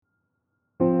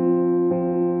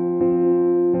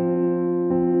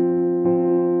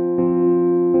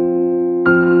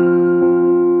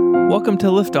Welcome to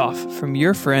Liftoff from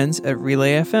your friends at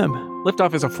Relay FM.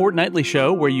 Liftoff is a fortnightly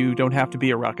show where you don't have to be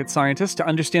a rocket scientist to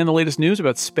understand the latest news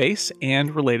about space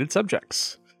and related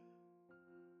subjects.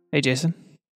 Hey, Jason.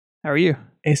 How are you?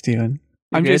 Hey, Stephen.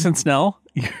 I'm good? Jason Snell,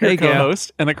 your you go.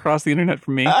 co-host, and across the internet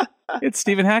from me, it's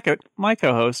Stephen Hackett, my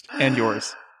co-host, and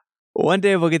yours. One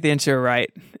day we'll get the intro right.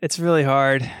 It's really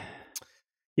hard.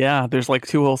 Yeah, there's like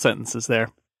 2 whole sentences there.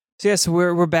 So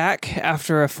we're back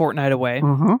after a fortnight away.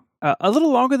 Mm-hmm. A little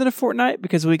longer than a fortnight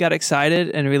because we got excited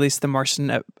and released the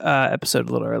Martian episode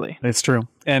a little early. It's true.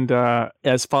 And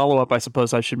as follow-up, I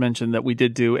suppose I should mention that we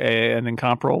did do an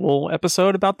incomparable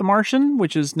episode about The Martian,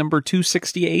 which is number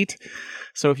 268.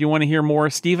 So if you want to hear more,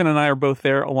 Stephen and I are both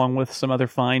there, along with some other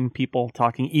fine people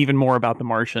talking even more about The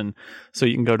Martian. So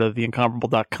you can go to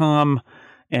theincomparable.com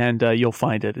and you'll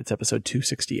find it. It's episode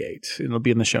 268. It'll be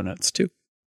in the show notes, too.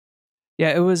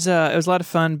 Yeah, it was a lot of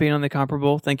fun being on The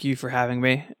Comparable. Thank you for having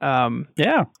me.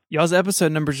 Yeah. Y'all's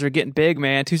episode numbers are getting big,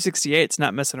 man. 268's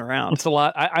not messing around. It's a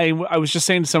lot. I was just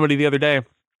saying to somebody the other day,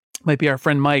 might be our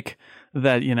friend Mike,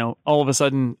 that, all of a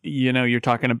sudden, you're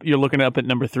looking up at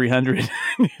number 300 and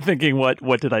you're thinking,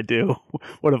 what did I do?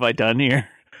 What have I done here?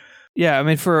 Yeah,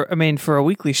 I mean for a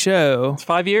weekly show, it's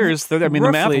 5 years. The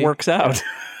math works out.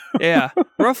 Yeah,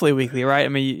 roughly weekly, right? I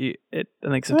mean, I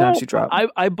think sometimes you drop.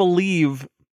 I believe,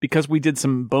 because we did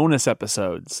some bonus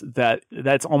episodes,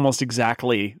 that's almost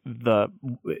exactly I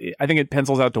think it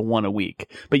pencils out to 1 a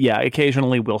week. But yeah,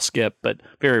 occasionally we'll skip, but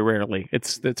very rarely.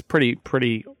 It's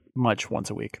pretty much once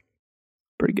a week.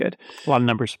 Pretty good. A lot of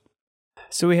numbers.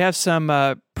 So we have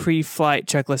some pre-flight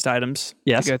checklist items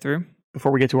to go through.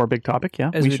 Before we get to our big topic,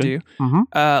 we do. Mm-hmm.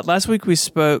 Last week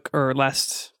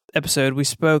last episode, we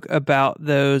spoke about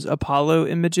those Apollo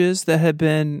images that had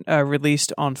been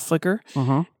released on Flickr.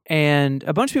 Mm-hmm. And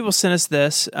a bunch of people sent us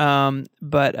this,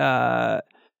 but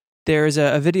there's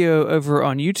a video over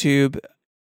on YouTube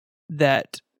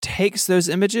that takes those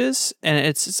images, and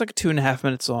it's like 2.5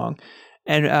 minutes long,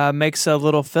 and makes a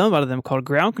little film out of them called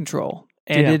Ground Control.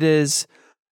 And it is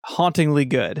hauntingly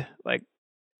good. Like,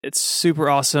 it's super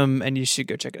awesome, and you should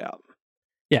go check it out.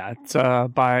 Yeah, it's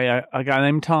by a guy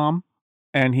named Tom,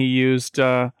 and he used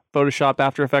Photoshop,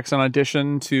 After Effects, and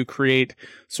Audition to create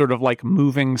sort of like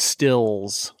moving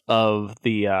stills of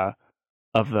the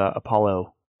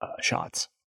Apollo shots.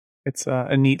 It's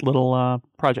a neat little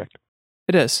project.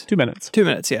 It is 2 minutes. 2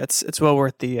 minutes, yeah. It's well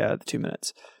worth the 2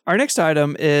 minutes. Our next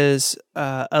item is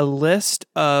a list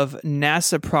of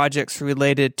NASA projects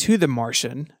related to the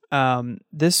Martian.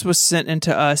 This was sent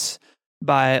into us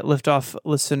by Liftoff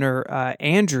listener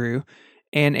Andrew,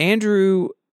 and Andrew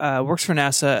works for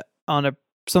NASA on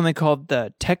something called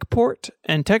the TechPort,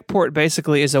 and TechPort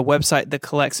basically is a website that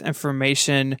collects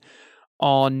information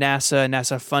on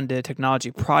NASA-funded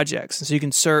technology projects. And so you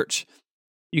can search,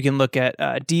 you can look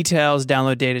at details,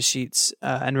 download data sheets,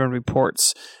 and run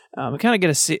reports. And kind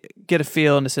of get a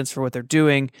feel and a sense for what they're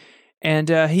doing. And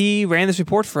he ran this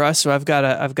report for us, so I've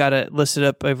got it listed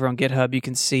up over on GitHub. You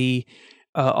can see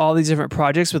all these different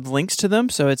projects with links to them.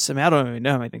 So I don't even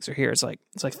know how many things are here. It's like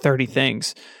 30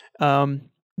 things.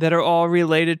 That are all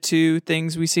related to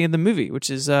things we see in the movie,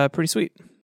 which is pretty sweet.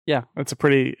 Yeah, it's a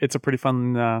pretty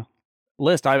fun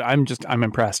list. I'm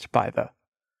impressed by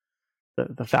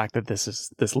the fact that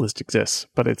this list exists,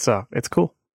 but it's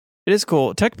cool. It is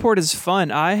cool. TechPort is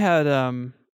fun. I had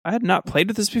not played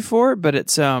with this before, but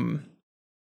it's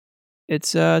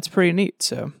pretty neat.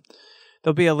 So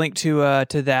there'll be a link to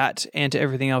that and to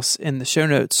everything else in the show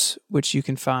notes, which you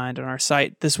can find on our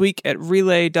site this week at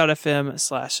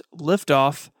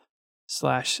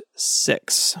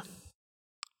relay.fm/liftoff/6.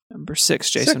 Number 6,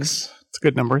 Jason. 6. It's a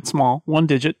good number. It's small. 1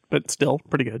 digit, but still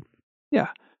pretty good. Yeah.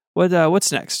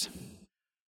 What's next?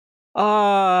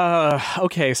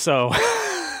 Okay, so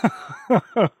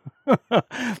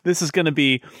this is going to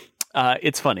be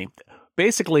it's funny.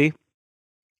 Basically,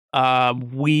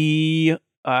 we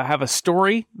have a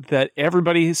story that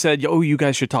everybody said, "Oh, you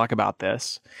guys should talk about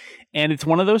this," and it's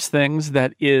one of those things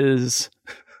that is.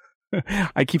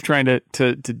 I keep trying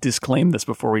to disclaim this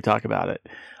before we talk about it.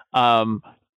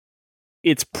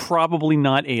 It's probably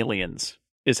not aliens,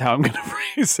 is how I'm going to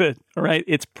phrase it. All right,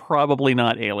 it's probably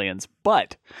not aliens,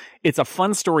 but it's a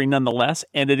fun story nonetheless,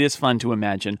 and it is fun to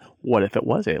imagine what if it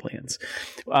was aliens.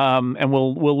 And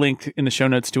we'll link in the show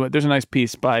notes to it. There's a nice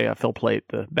piece by Phil Plait,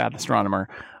 the bad astronomer,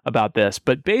 about this.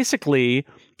 But basically,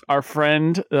 our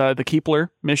friend, the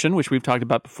Kepler mission, which we've talked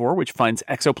about before, which finds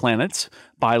exoplanets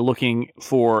by looking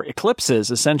for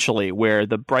eclipses, essentially, where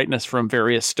the brightness from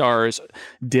various stars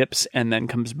dips and then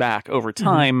comes back over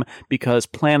time because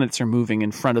planets are moving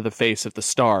in front of the face of the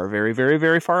star very, very,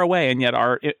 very far away. And yet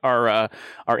our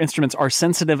instruments are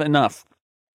sensitive enough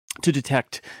to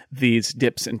detect these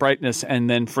dips in brightness, and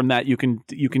then from that you can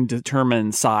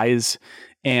determine size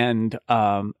and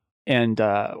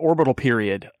orbital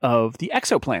period of the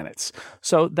exoplanets.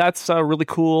 So that's really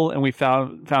cool, and we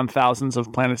found thousands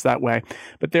of planets that way.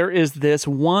 But there is this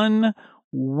one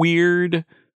weird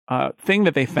thing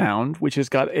that they found, which has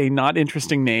got a not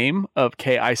interesting name of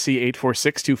KIC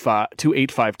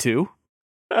 8462852.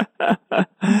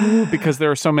 Because there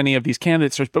are so many of these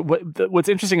candidates. But what's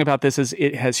interesting about this is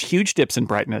it has huge dips in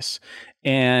brightness,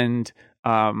 and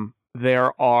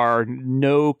there are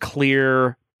no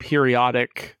clear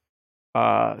periodic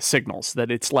signals, that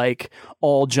it's like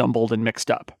all jumbled and mixed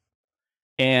up.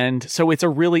 And so it's a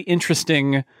really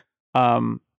interesting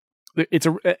and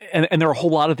there are a whole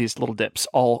lot of these little dips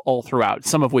all throughout,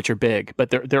 some of which are big, but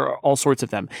there are all sorts of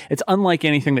them. It's unlike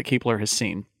anything that Kepler has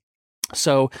seen.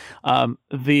 So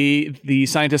the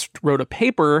scientists wrote a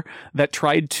paper that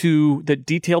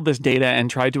detailed this data and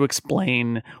tried to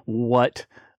explain what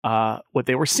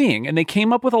they were seeing, and they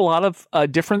came up with a lot of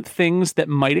different things that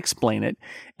might explain it.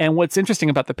 And what's interesting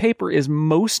about the paper is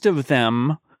most of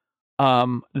them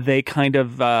they kind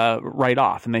of write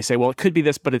off, and they say, well, it could be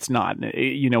this, but it's not.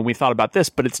 We thought about this,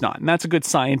 but it's not. And that's a good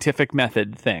scientific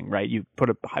method thing, right? You put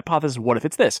a hypothesis, what if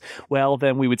it's this? Well,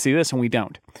 then we would see this, and we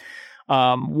don't.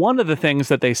 One of the things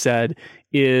that they said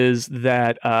is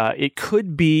that it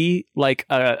could be like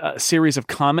a series of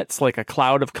comets, like a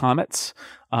cloud of comets.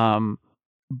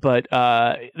 But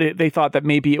they thought that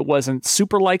maybe it wasn't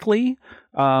super likely,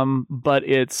 but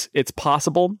it's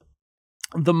possible.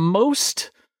 The most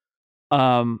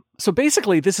so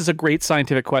basically, this is a great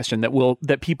scientific question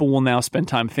that people will now spend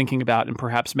time thinking about and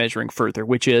perhaps measuring further,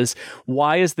 which is,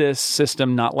 why is this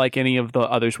system not like any of the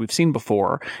others we've seen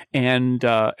before, and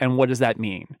what does that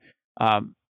mean?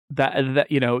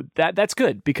 That's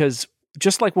good, because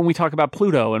just like when we talk about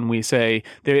Pluto and we say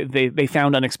they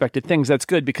found unexpected things, that's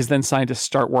good, because then scientists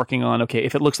start working on, okay,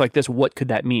 if it looks like this, what could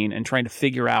that mean? And trying to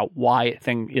figure out why a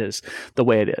thing is the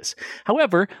way it is.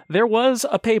 However, there was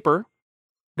a paper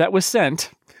that was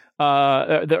sent,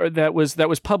 that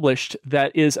was published,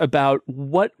 that is about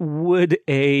what would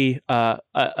a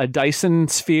Dyson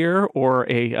sphere or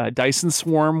a Dyson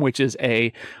swarm, which is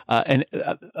a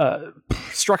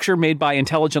structure made by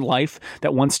intelligent life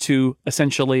that wants to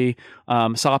essentially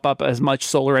sop up as much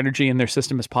solar energy in their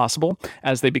system as possible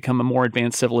as they become a more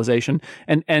advanced civilization.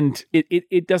 And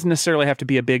it doesn't necessarily have to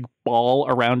be a big ball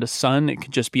around a sun. It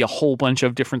could just be a whole bunch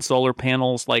of different solar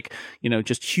panels, like,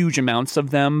 just huge amounts of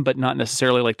them, but not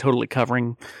necessarily like totally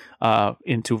covering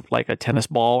into like a tennis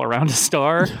ball around a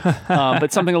star,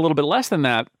 but something a little bit less than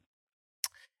that.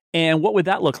 And what would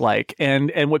that look like?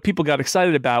 And what people got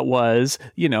excited about was,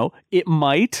 it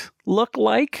might look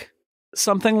like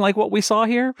something like what we saw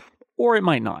here, or it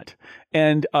might not.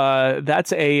 And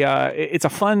it's a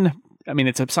fun.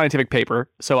 It's a scientific paper,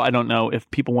 so I don't know if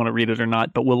people want to read it or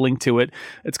not, but we'll link to it.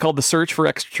 It's called The Search for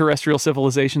Extraterrestrial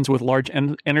Civilizations with Large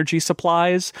Energy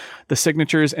Supplies, the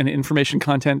Signatures and Information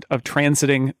Content of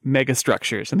Transiting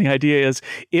Megastructures. And the idea is,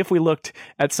 if we looked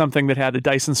at something that had a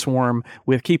Dyson swarm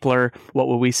with Kepler, what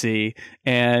would we see?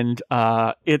 And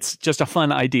it's just a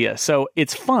fun idea. So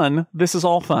it's fun. This is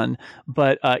all fun.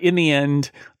 But in the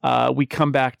end, we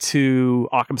come back to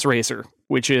Occam's razor,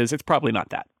 which is, it's probably not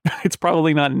that. It's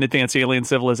probably not an advanced alien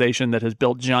civilization that has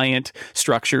built giant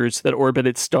structures that orbit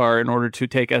its star in order to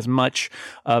take as much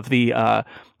of the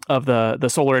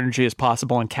solar energy as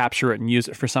possible and capture it and use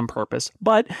it for some purpose.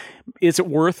 But is it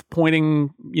worth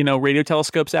pointing, radio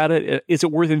telescopes at it? Is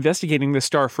it worth investigating the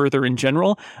star further in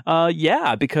general?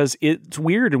 Yeah, because it's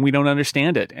weird and we don't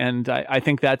understand it. And I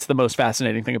think that's the most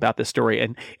fascinating thing about this story.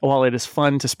 And while it is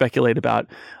fun to speculate about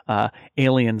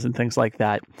aliens and things like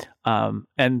that,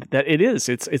 and that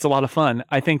it's a lot of fun,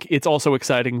 I think it's also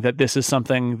exciting that this is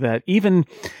something that, even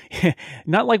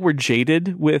not like we're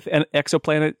jaded with an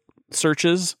exoplanet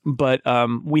searches, but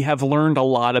we have learned a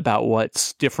lot about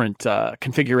what different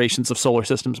configurations of solar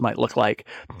systems might look like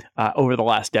over the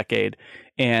last decade,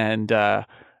 and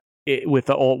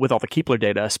with all the Kepler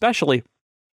data, especially,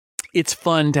 it's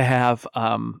fun to have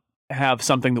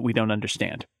something that we don't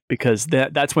understand, because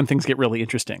that's when things get really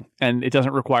interesting, and it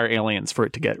doesn't require aliens for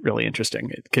it to get really interesting.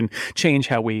 It can change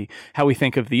how we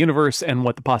think of the universe and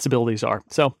what the possibilities are.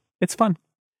 So it's fun.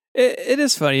 It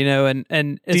is fun,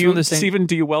 and it's one of those things. Stephen,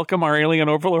 do you welcome our alien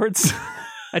overlords?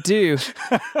 I do.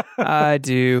 I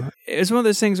do. It's one of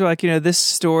those things where, this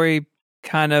story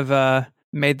kind of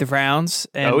made the rounds,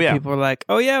 and people were like,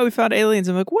 "Oh yeah, we found aliens."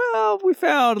 I'm like, "Well, we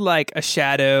found like a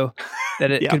shadow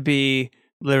that it could be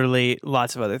literally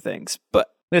lots of other things." But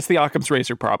it's the Occam's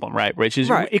razor problem, right? Which is,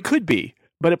 right. It could be,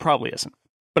 but it probably isn't.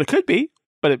 But it could be,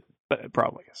 but it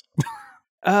probably isn't.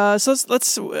 So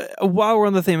let's while we're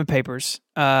on the theme of papers,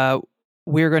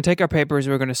 we're going to take our papers.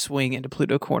 We're going to swing into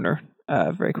Pluto Corner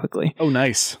very quickly. Oh,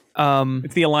 nice.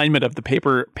 It's the alignment of the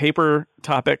paper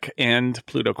topic and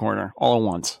Pluto Corner all at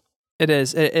once. It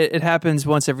is. It happens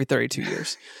once every 32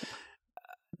 years.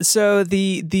 So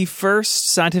the first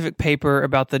scientific paper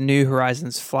about the New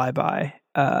Horizons flyby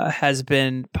has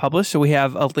been published. So we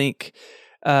have a link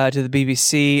to the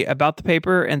BBC about the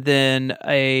paper, and then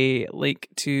a link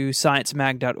to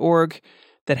sciencemag.org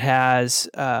that has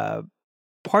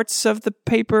parts of the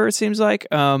paper, it seems like.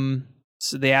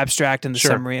 So the abstract and the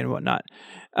summary and whatnot.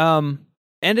 And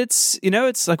it's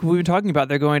like we've been talking about,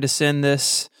 they're going to send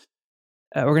this,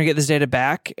 we're going to get this data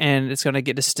back, and it's going to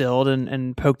get distilled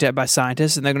and poked at by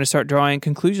scientists, and they're going to start drawing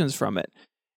conclusions from it.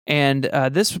 And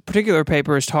this particular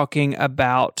paper is talking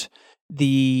about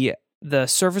the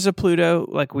surface of Pluto,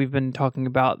 like we've been talking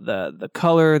about, the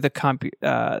color, the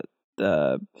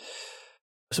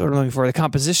sort of looking for the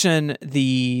composition,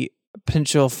 the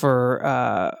potential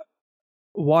for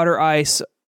water ice,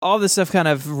 all this stuff kind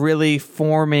of really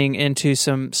forming into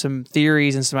some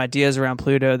theories and some ideas around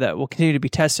Pluto that will continue to be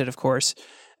tested, of course,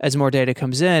 as more data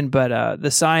comes in. But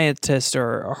the scientists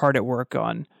are hard at work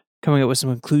on coming up with some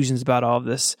conclusions about all of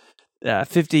this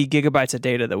 50 gigabytes of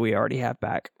data that we already have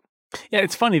back. Yeah,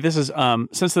 it's funny. This is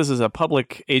since this is a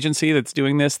public agency that's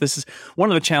doing this. This is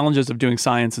one of the challenges of doing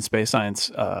science and space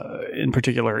science, in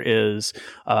particular, is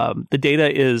the data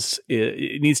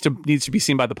it needs to be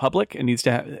seen by the public. There needs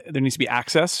to be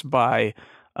access by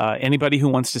anybody who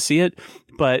wants to see it.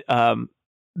 But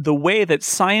the way that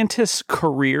scientists'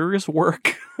 careers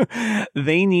work,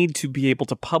 they need to be able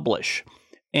to publish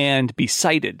and be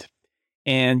cited.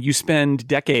 And you spend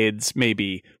decades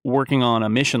maybe working on a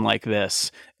mission like this,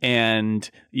 and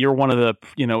you're one of the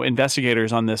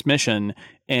investigators on this mission,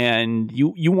 and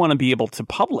you want to be able to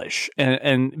publish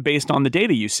and based on the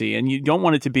data you see, and you don't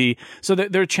want it to be so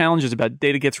that there are challenges about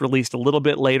data gets released a little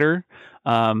bit later.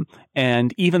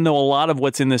 And even though a lot of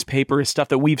what's in this paper is stuff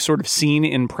that we've sort of seen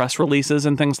in press releases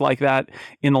and things like that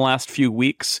in the last few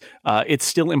weeks, it's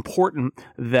still important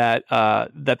that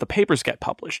the papers get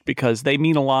published, because they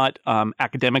mean a lot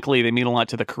academically. They mean a lot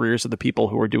to the careers of the people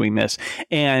who are doing this.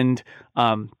 And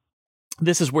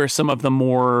this is where some of the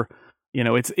more,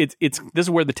 this is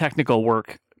where the technical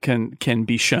work can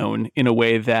be shown in a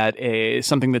way that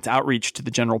something that's outreach to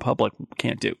the general public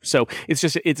can't do. So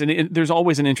there's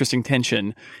always an interesting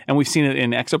tension, and we've seen it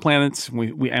in exoplanets.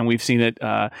 We've seen it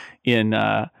in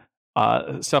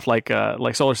stuff like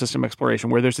solar system exploration,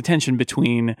 where there's a tension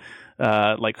between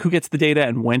like who gets the data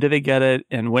and when do they get it,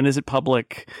 and when is it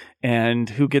public, and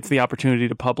who gets the opportunity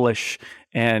to publish,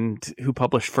 and who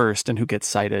published first, and who gets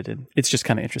cited. And it's just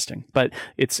kind of interesting. But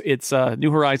it's New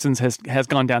Horizons has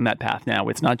gone down that path now.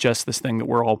 It's not just this thing that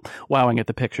we're all wowing at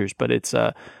the pictures, but it's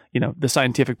the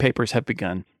scientific papers have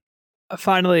begun.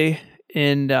 Finally,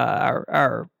 in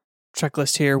our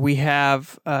checklist here, we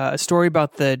have a story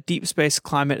about the Deep Space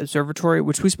Climate Observatory,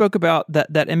 which we spoke about,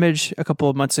 that image a couple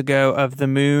of months ago of the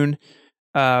moon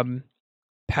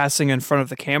passing in front of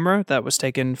the camera that was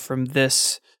taken from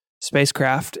this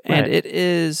spacecraft. Right. And it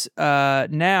is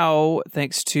now,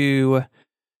 thanks to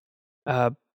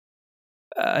a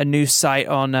new site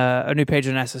on a new page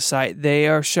on NASA's site, they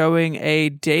are showing a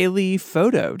daily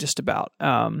photo just about.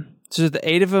 So there's the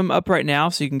 8 of them up right now,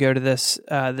 so you can go to this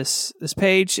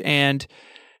page, and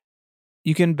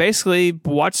you can basically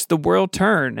watch the world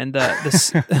turn, and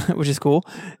this which is cool.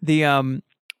 The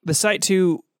site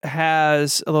too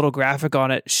has a little graphic on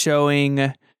it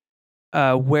showing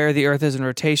where the Earth is in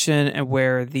rotation and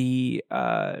where the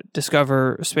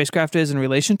Discover spacecraft is in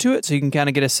relation to it, so you can kind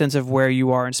of get a sense of where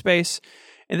you are in space.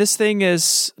 And this thing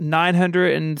is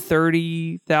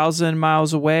 930,000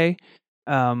 miles away.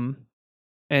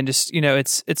 And just,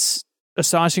 it's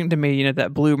astonishing to me,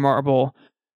 that blue marble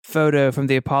photo from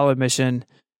the Apollo mission,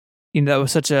 that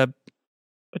was such a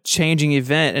changing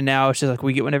event. And now it's just like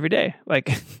we get one every day.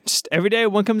 Like, just every day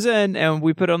one comes in and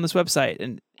we put it on this website.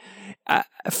 And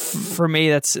for me,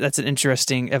 that's an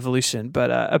interesting evolution, but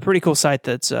a pretty cool site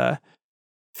that's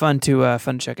fun to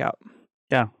check out.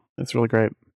 Yeah, that's really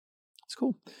great. It's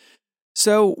cool.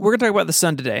 So we're going to talk about the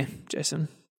sun today, Jason.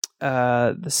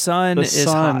 The sun is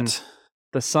hot.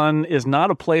 The sun is not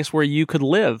a place where you could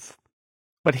live,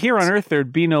 but here on Earth,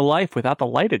 there'd be no life without the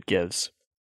light it gives.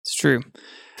 It's true.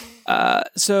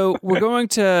 So we're going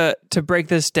to break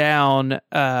this down.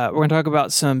 We're going to talk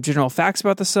about some general facts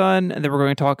about the sun, and then we're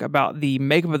going to talk about the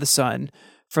makeup of the sun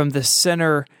from the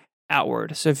center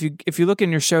outward. So if you look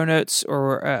in your show notes,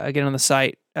 or again on the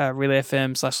site, Relay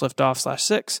FM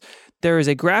 /liftoff/6, there is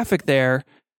a graphic there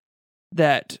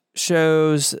that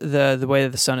shows the way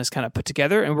that the sun is kind of put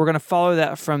together, and we're going to follow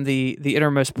that from the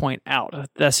innermost point out.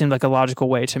 That seemed like a logical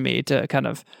way to me to kind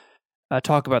of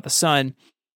talk about the sun.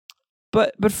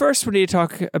 But first, we need to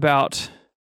talk about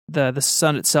the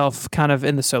sun itself, kind of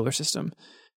in the solar system.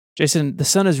 Jason, the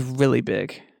sun is really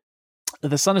big.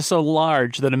 The sun is so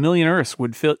large that 1 million Earths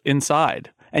would fit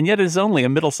inside, and yet it is only a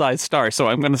middle-sized star. So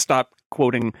I'm going to stop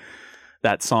quoting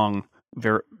that song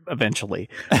eventually.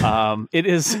 It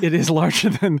is larger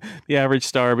than the average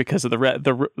star because of the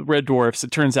red dwarfs.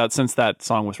 It turns out, since that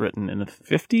song was written in the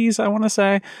 50s, I want to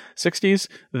say 60s,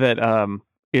 that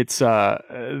it's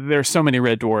there's so many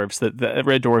red dwarfs that the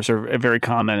red dwarfs are very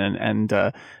common,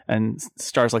 and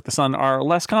stars like the sun are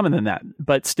less common than that.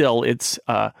 But still, it's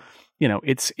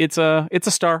it's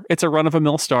a star. It's a run of a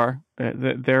mill star.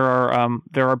 There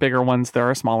are bigger ones. There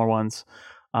are smaller ones.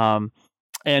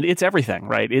 And it's everything,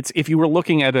 right? It's, if you were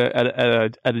looking at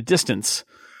a distance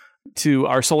to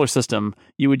our solar system,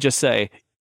 you would just say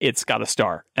it's got a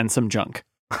star and some junk,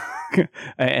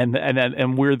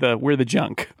 and we're the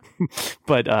junk.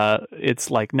 But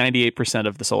it's like 98%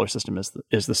 of the solar system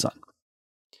is the sun.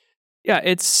 Yeah,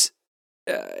 it's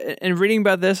and reading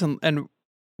about this, and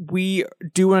we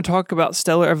do want to talk about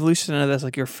stellar evolution. I know that's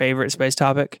like your favorite space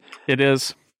topic. It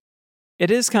is. It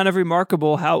is kind of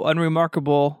remarkable how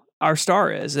unremarkable our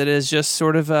star is. It is just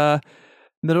sort of a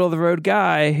middle of the road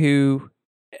guy who,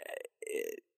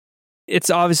 it's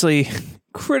obviously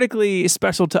critically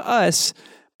special to us,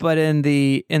 but in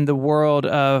the world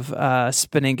of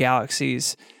spinning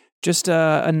galaxies, just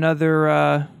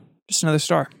another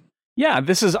star. Yeah,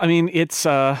 this is. I mean, it's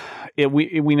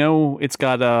we know it's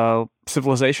got a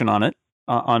civilization on it,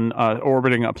 on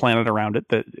orbiting a planet around it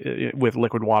that with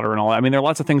liquid water and all that. I mean, there are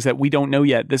lots of things that we don't know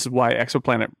yet. This is why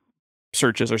exoplanet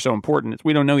searches are so important.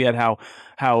 We don't know yet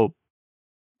how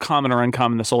common or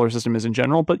uncommon the solar system is in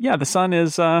general. But yeah, the sun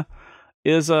is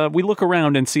we look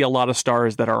around and see a lot of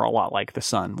stars that are a lot like the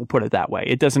sun. We'll put it that way.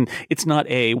 It's not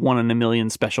a 1 in a million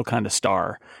special kind of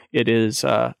star. It is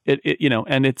and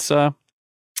it's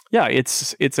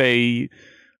it's a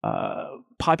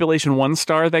population 1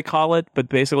 star, they call it, but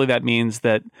basically that means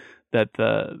that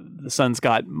the sun's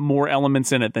got more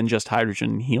elements in it than just hydrogen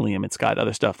and helium. It's got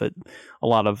other stuff that a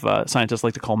lot of scientists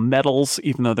like to call metals,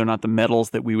 even though they're not the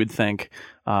metals that we would think.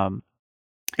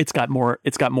 It's got more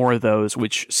of those,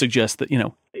 which suggests that,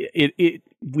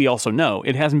 we also know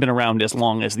it hasn't been around as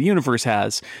long as the universe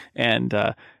has, and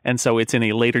so it's in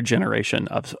a later generation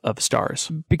of stars.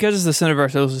 Because it's the center of our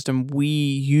solar system, we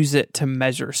use it to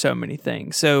measure so many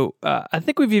things. So I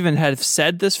think we've even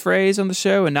said this phrase on the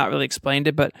show and not really explained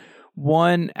it, but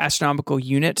 1 astronomical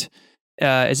unit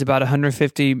is about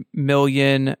 150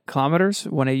 million kilometers,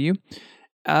 1 AU.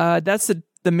 That's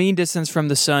the mean distance from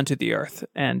the sun to the Earth,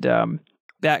 and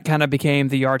that kind of became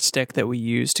the yardstick that we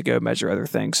use to go measure other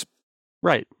things.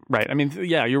 Right. I mean,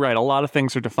 yeah, you're right. A lot of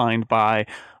things are defined by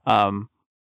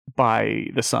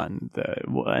the sun.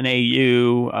 An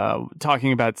AU,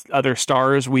 talking about other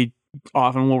stars, we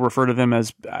often will refer to them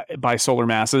as by solar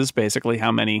masses, basically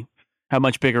how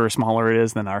much bigger or smaller it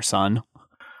is than our sun.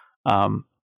 But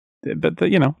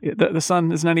the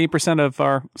sun is 98% of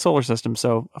our solar system,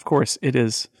 so of course it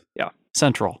is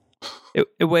central.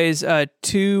 It weighs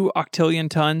 2 octillion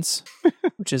tons,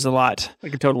 which is a lot. I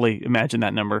could totally imagine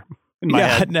that number in my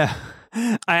head. No.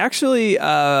 I actually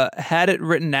had it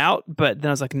written out, but then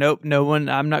I was like, nope, I'm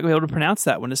not going to be able to pronounce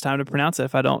that when it's time to pronounce it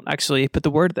if I don't actually put the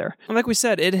word there. And like we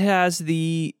said, it has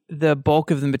the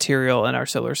bulk of the material in our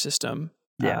solar system.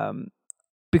 Yeah.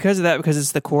 Because of that, because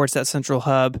it's the core, it's that central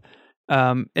hub,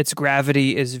 its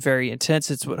gravity is very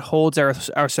intense. It's what holds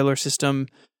our solar system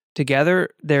together.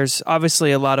 There's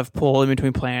obviously a lot of pull in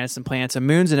between planets and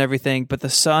moons and everything, but the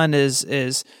sun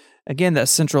is again that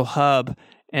central hub,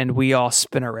 and we all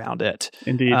spin around it.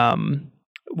 Indeed.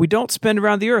 We don't spin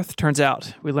around the Earth, turns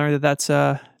out. We learned that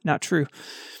that's not true.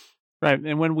 Right.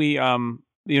 And when we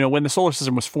when the solar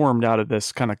system was formed out of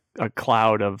this kind of a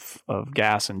cloud of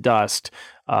gas and dust,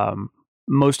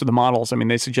 most of the models, I mean,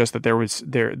 they suggest that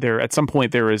there at some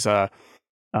point there is a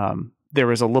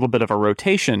little bit of a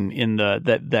rotation in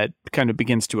that kind of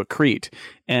begins to accrete,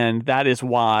 and that is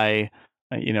why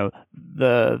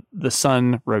the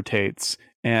sun rotates,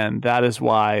 and that is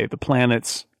why the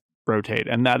planets rotate,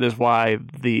 and that is why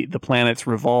the planets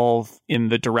revolve in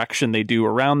the direction they do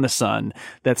around the sun.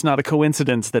 That's not a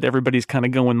coincidence that everybody's kind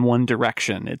of going one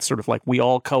direction. It's sort of like we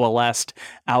all coalesced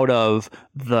out of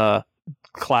the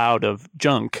cloud of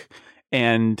junk,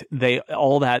 and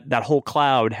that whole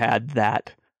cloud had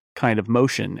that kind of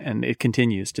motion, and it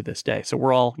continues to this day. So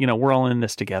we're all in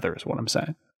this together is what I'm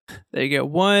saying. There you go.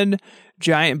 One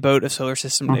giant boat of solar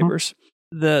system neighbors.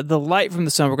 the light from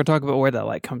the sun, we're going to talk about where that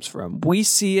light comes from. We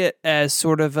see it as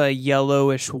sort of a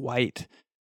yellowish white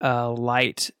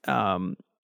light.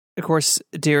 Of course,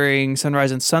 during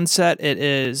sunrise and sunset,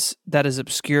 that is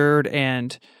obscured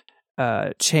and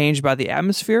changed by the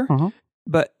atmosphere.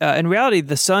 But in reality,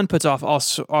 the sun puts off all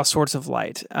sorts of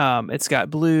light. It's got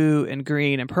blue and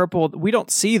green and purple. We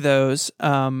don't see those.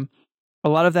 A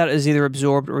lot of that is either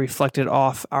absorbed or reflected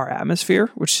off our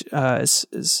atmosphere, which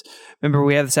is remember,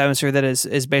 we have this atmosphere that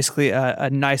is basically a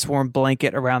nice warm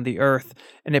blanket around the Earth,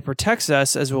 and it protects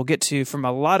us, as we'll get to, from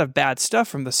a lot of bad stuff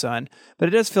from the sun, but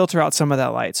it does filter out some of that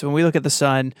light. So when we look at the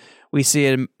sun, we see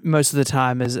it most of the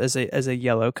time as a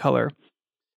yellow color.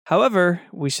 However,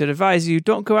 we should advise you,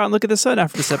 don't go out and look at the sun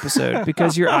after this episode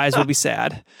because your eyes will be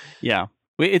sad. Yeah.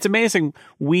 It's amazing.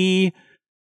 We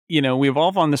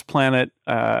evolve on this planet,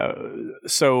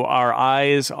 so our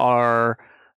eyes are,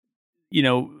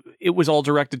 it was all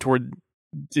directed toward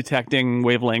detecting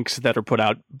wavelengths that are put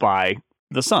out by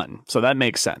the sun. So that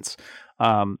makes sense.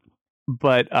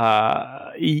 But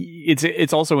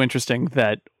it's also interesting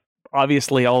that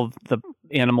obviously all the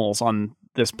animals on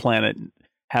this planet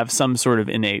have some sort of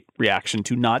innate reaction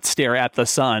to not stare at the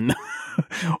sun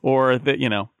or all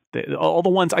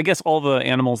the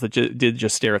animals that did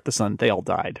just stare at the sun, they all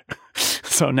died.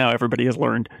 So now everybody has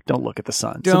learned, don't look at the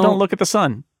sun. So don't look at the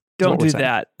sun. Don't do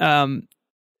that.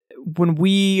 When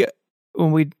we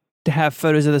have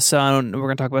photos of the sun, we're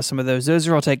going to talk about some of those. Those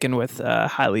are all taken with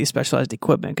highly specialized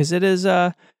equipment because it is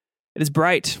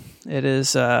bright. It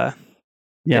is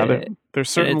there's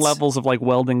certain levels of like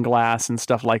welding glass and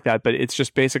stuff like that, but it's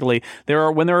just basically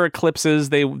when there are eclipses,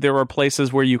 there are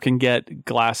places where you can get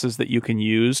glasses that you can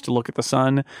use to look at the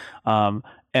sun.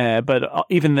 But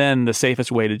even then, the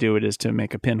safest way to do it is to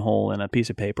make a pinhole in a piece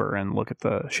of paper and look at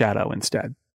the shadow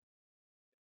instead.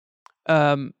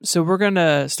 So we're going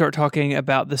to start talking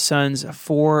about the sun's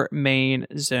 4 main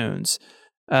zones.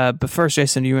 But first,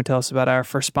 Jason, do you want to tell us about our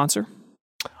first sponsor?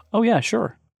 Oh, yeah,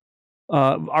 sure.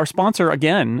 Our sponsor,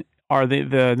 again, are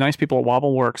the nice people at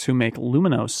WobbleWorks who make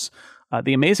Luminos,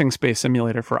 the amazing space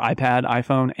simulator for iPad,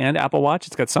 iPhone, and Apple Watch.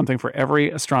 It's got something for every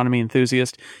astronomy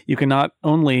enthusiast. You can not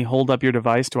only hold up your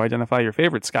device to identify your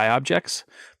favorite sky objects,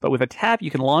 but with a tap,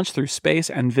 you can launch through space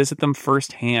and visit them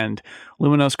firsthand.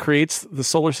 Luminos creates the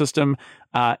solar system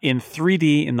in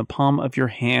 3D in the palm of your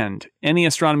hand. Any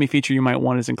astronomy feature you might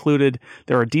want is included.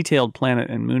 There are detailed planet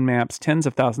and moon maps, tens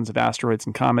of thousands of asteroids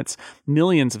and comets,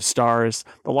 millions of stars,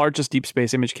 the largest deep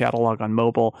space image catalog on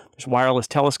mobile. There's wireless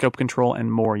telescope control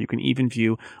and more. You can even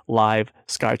view live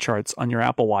sky charts on your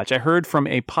Apple Watch. I heard from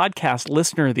a podcast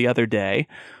listener the other day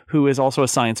who is also a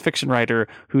science fiction writer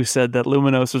who said that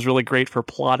Luminos was really great for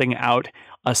plotting out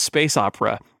a space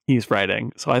opera he's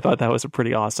writing. So I thought that was a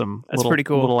pretty awesome pretty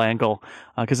cool little angle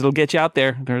because it'll get you out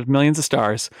there. There's millions of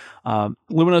stars.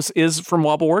 Luminos is from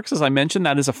WobbleWorks, as I mentioned.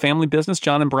 That is a family business.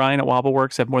 John and Brian at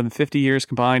WobbleWorks have more than 50 years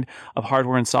combined of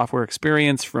hardware and software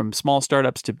experience, from small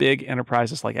startups to big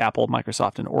enterprises like Apple,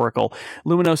 Microsoft, and Oracle.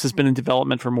 Luminos has been in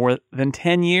development for more than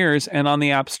 10 years and on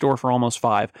the App Store for almost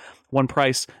 5. One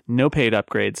price, no paid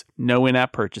upgrades, no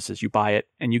in-app purchases. You buy it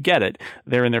and you get it.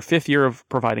 They're in their 5th year of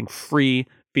providing free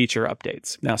feature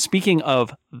updates. Now, speaking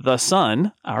of the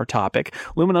sun, our topic,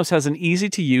 Luminos has an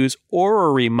easy-to-use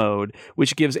orrery mode,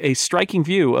 which gives a striking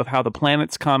view of how the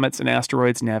planets, comets, and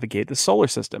asteroids navigate the solar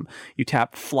system. You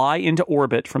tap Fly into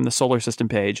Orbit from the solar system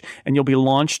page, and you'll be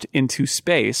launched into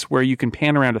space, where you can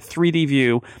pan around a 3D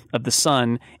view of the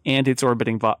sun and its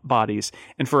orbiting bodies.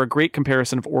 And for a great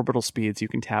comparison of orbital speeds, you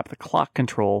can tap the clock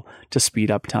control to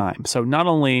speed up time. So not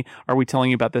only are we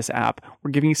telling you about this app,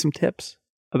 we're giving you some tips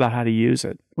about how to use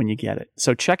it when you get it.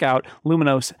 So check out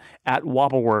Luminos at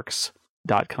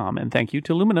wobbleworks.com. And thank you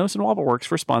to Luminos and WobbleWorks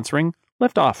for sponsoring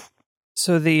Liftoff.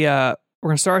 So we're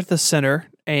going to start at the center,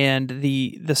 and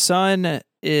the sun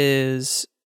is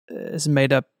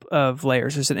made up of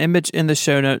layers. There's an image in the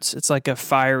show notes. It's like a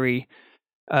fiery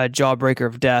jawbreaker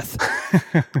of death.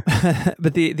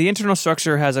 But the internal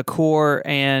structure has a core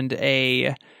and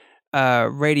a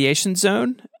radiation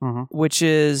zone, which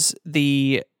is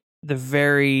the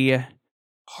very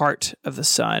heart of the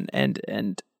sun,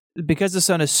 and because the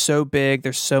sun is so big,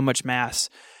 there's so much mass,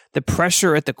 the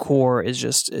pressure at the core is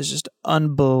just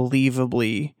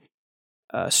unbelievably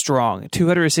strong,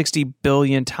 260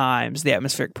 billion times the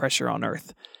atmospheric pressure on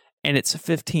Earth, and it's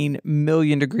 15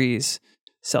 million degrees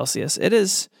Celsius. It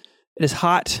is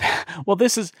hot. Well,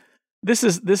 it's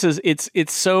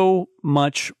so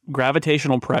much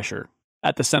gravitational pressure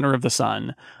at the center of the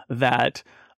sun that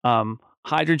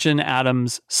hydrogen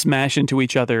atoms smash into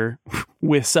each other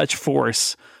with such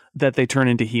force that they turn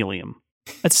into helium.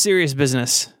 That's serious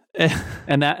business.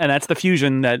 and that's the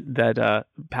fusion that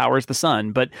powers the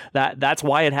sun. But that's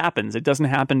why it happens. It doesn't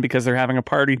happen because they're having a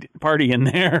party in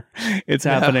there. It's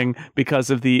happening because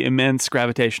of the immense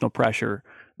gravitational pressure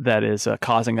that is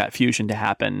causing that fusion to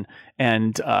happen.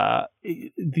 And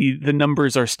the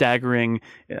numbers are staggering.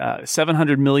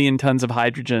 700 million tons of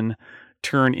hydrogen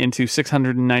turn into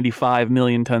 695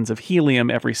 million tons of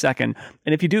helium every second.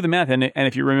 And if you do the math, and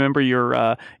if you remember your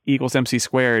E equals MC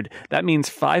squared, that means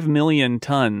 5 million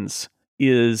tons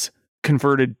is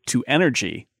converted to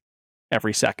energy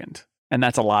every second. And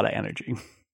that's a lot of energy.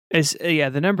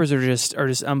 The numbers are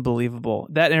just unbelievable.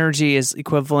 That energy is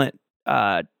equivalent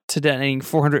to detonating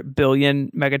 400 billion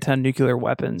megaton nuclear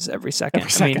weapons every second.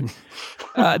 Every second.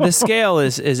 I mean, the scale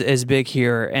is big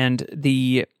here, and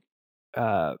the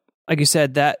like you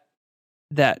said, that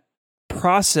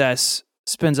process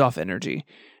spins off energy.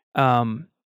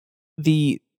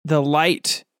 The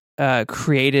light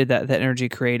created that energy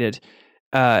created.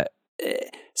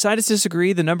 Scientists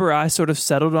disagree. The number I sort of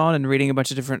settled on in reading a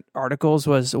bunch of different articles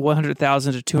was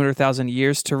 100,000 to 200,000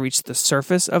 years to reach the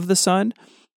surface of the sun.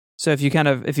 So if you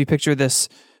picture this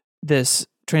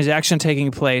transaction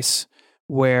taking place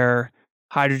where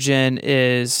hydrogen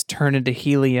is turned into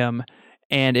helium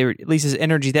and it releases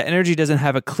energy, that energy doesn't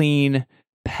have a clean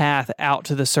path out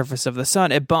to the surface of the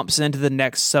sun. It bumps into the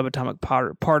next subatomic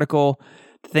particle.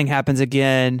 The thing happens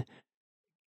again.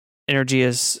 Energy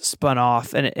is spun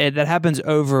off, and that happens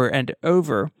over and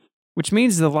over, which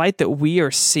means the light that we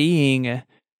are seeing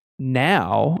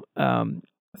now,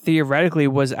 theoretically,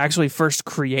 was actually first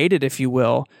created, if you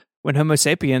will, when Homo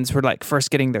sapiens were like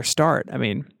first getting their start. I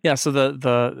mean, yeah. So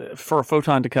the for a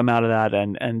photon to come out of that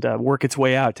and work its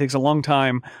way out takes a long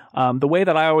time. The way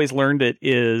that I always learned it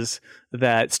is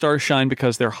that stars shine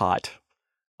because they're hot,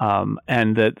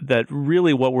 and that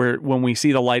really when we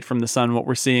see the light from the sun, what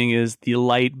we're seeing is the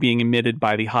light being emitted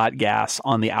by the hot gas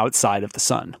on the outside of the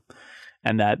sun,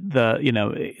 and that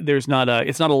it's not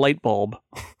a light bulb.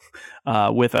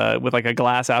 With like a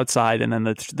glass outside, and then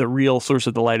the real source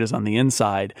of the light is on the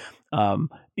inside.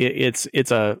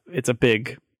 It's a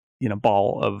big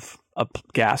ball of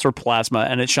gas or plasma,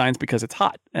 and it shines because it's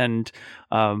hot. And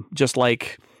just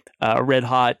like a red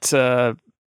hot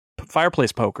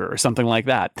fireplace poker or something like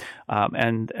that.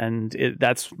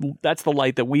 That's the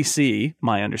light that we see.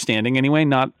 My understanding, anyway,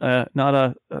 not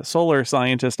a solar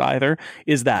scientist either,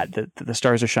 is that the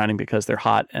stars are shining because they're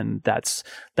hot, and that's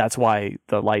why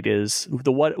the light is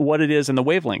what it is and the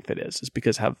wavelength it is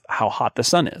because of how hot the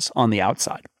sun is on the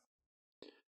outside.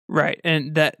 Right,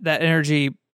 and that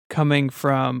energy coming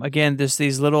from, again,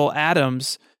 these little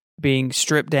atoms being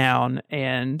stripped down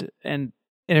and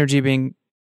energy being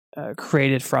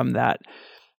created from that.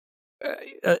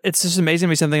 It's just amazing to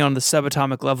me something on the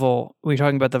subatomic level, when you're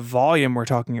talking about the volume we're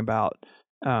talking about,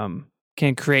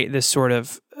 can create this sort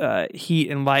of heat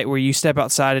and light where you step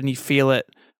outside and you feel it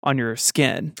on your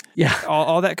skin. Yeah,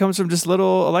 all that comes from just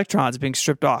little electrons being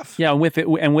stripped off. Yeah, with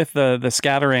the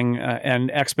scattering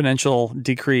and exponential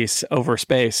decrease over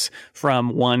space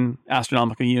from one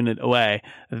astronomical unit away,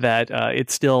 that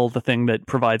it's still the thing that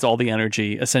provides all the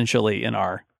energy essentially on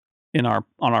our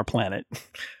planet.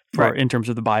 In terms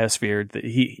of the biosphere,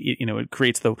 it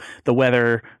creates the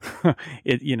weather.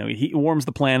 It warms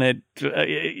the planet.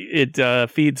 It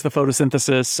feeds the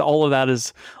photosynthesis. All of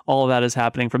that is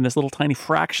happening from this little tiny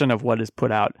fraction of what is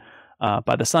put out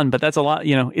by the sun. But that's a lot.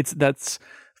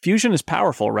 Fusion is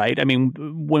powerful, right? I mean,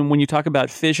 when you talk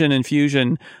about fission and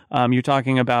fusion, you're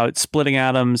talking about splitting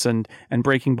atoms and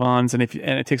breaking bonds, and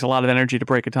it takes a lot of energy to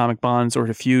break atomic bonds or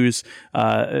to fuse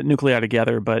nuclei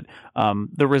together. But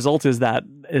the result is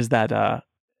that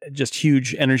just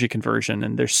huge energy conversion,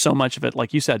 and there's so much of it,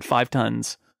 like you said, 5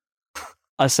 tons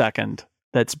a second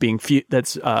that's being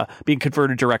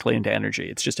converted directly into energy.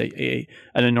 It's just an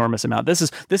enormous amount. This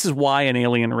is why an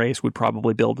alien race would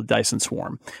probably build a Dyson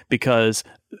swarm, because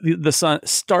the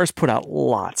stars put out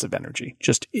lots of energy,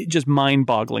 just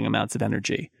mind-boggling amounts of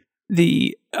energy.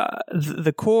 The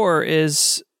core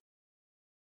is,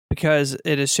 because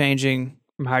it is changing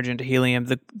from hydrogen to helium.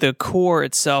 The core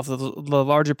itself, the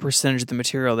larger percentage of the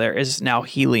material there is now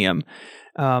helium.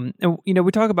 And,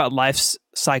 we talk about life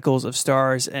cycles of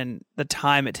stars and the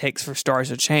time it takes for stars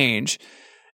to change.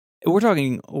 We're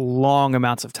talking long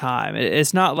amounts of time.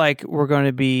 It's not like we're going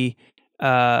to be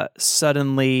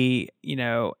suddenly,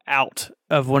 out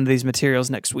of one of these materials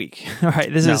next week. All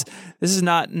right, this is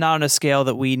not on a scale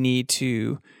that we need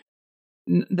to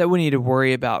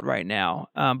worry about right now.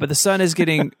 But the sun is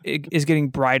getting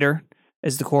brighter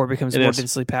as the core becomes more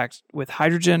densely packed with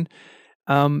hydrogen,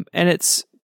 and it's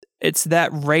it's that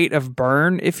rate of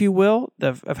burn, if you will,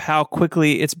 of how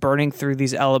quickly it's burning through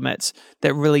these elements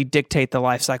that really dictate the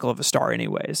life cycle of a star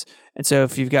anyways. And so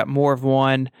if you've got more of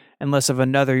one and less of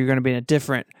another, you're going to be in a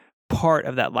different part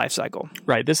of that life cycle.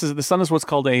 Right. The sun is what's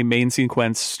called a main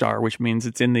sequence star, which means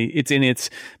it's in its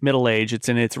middle age. It's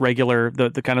in its regular,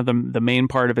 the kind of the main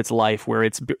part of its life where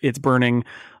it's burning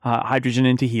hydrogen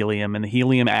into helium, and the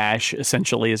helium ash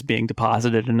essentially is being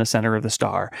deposited in the center of the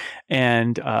star.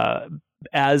 And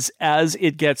as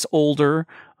it gets older,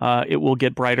 it will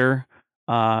get brighter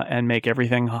and make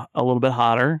everything a little bit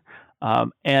hotter.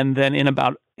 And then in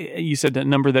about, you said a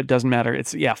number that doesn't matter.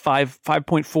 It's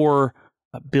 5.4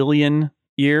 billion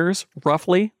years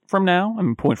roughly from now. I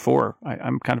mean, 0.4.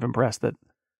 I'm kind of impressed that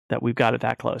we've got it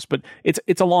that close, but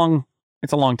it's a long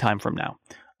time from now.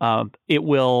 It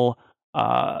will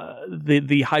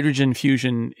the hydrogen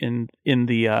fusion in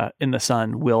the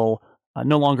sun will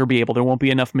no longer be able. There won't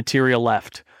be enough material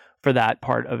left for that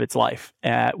part of its life.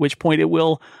 At which point it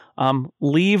will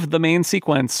leave the main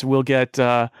sequence. We'll get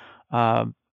the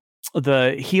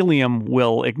helium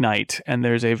will ignite, and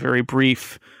there's a very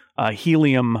brief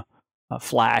helium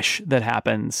flash that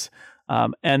happens,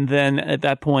 and then at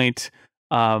that point,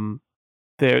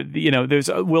 there's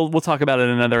we'll talk about it in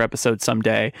another episode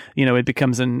someday. It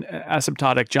becomes an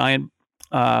asymptotic giant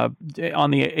on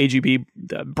the AGB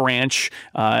branch,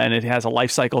 and it has a life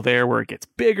cycle there where it gets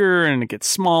bigger and it gets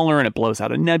smaller and it blows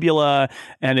out a nebula,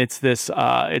 and it's this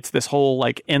whole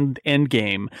like end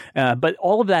game. But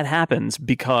all of that happens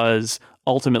because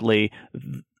ultimately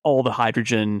all the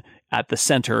hydrogen at the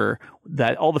center,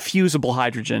 that all the fusible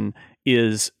hydrogen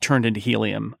is turned into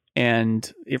helium,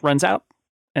 and it runs out.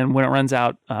 And when it runs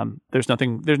out, there's not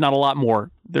a lot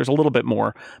more. There's a little bit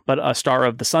more, but a star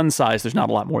of the sun size, there's not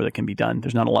a lot more that can be done.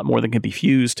 There's not a lot more that can be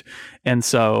fused. And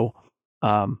so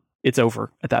it's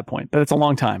over at that point, but it's a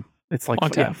long time. It's like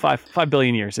 5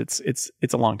 billion years. It's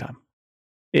a long time.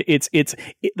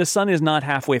 The sun is not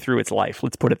halfway through its life.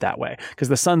 Let's put it that way, because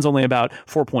the sun's only about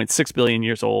 4.6 billion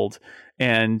years old,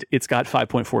 and it's got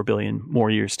 5.4 billion more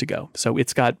years to go. So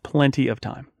it's got plenty of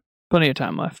time. Plenty of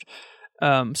time left.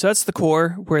 So that's the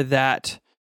core where that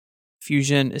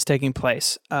fusion is taking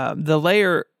place. The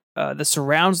layer that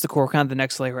surrounds the core, kind of the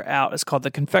next layer out, is called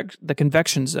the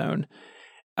convection zone.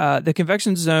 The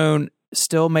convection zone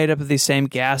still made up of these same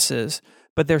gases,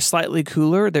 but they're slightly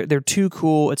cooler. They're too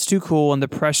cool. It's too cool, and the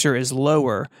pressure is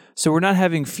lower. So we're not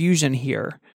having fusion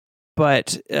here.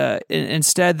 But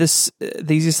instead, the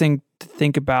easiest thing to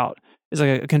think about is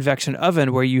like a convection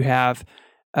oven, where you have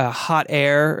hot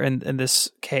air, and in this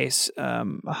case,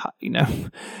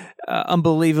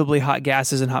 unbelievably hot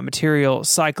gases and hot material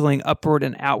cycling upward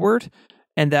and outward,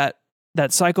 and that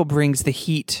cycle brings the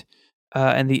heat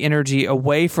and the energy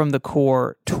away from the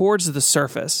core towards the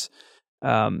surface,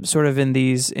 sort of in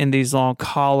these long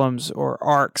columns or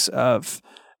arcs of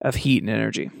heat and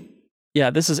energy. Yeah,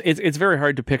 it's very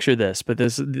hard to picture this, but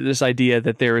this idea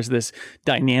that there is this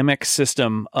dynamic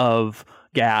system of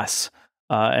gas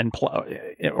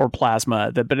or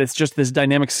plasma, but it's just this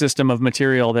dynamic system of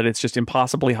material that it's just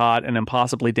impossibly hot and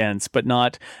impossibly dense, but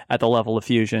not at the level of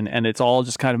fusion. And it's all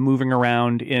just kind of moving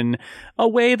around in a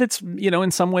way that's,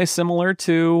 in some ways similar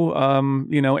to,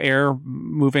 air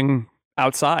moving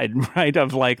outside, right?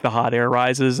 Of like the hot air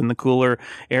rises and the cooler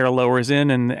air lowers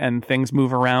in, and things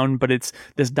move around, but it's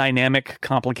this dynamic,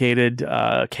 complicated,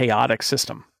 chaotic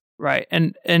system. Right.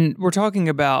 And we're talking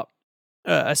about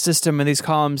a system in these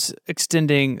columns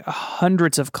extending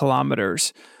hundreds of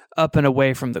kilometers up and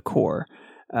away from the core.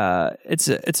 It's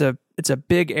a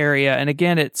big area, and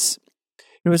again, it's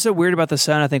what's so weird about the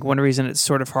sun. I think one reason it's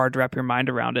sort of hard to wrap your mind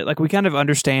around it. Like, we kind of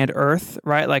understand Earth,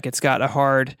 right? Like, it's got a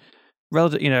hard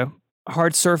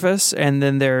surface, and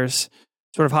then there's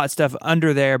sort of hot stuff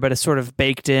under there, but it's sort of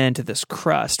baked into this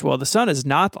crust. Well, the sun is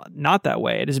not that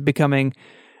way. It is becoming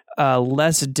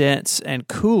less dense and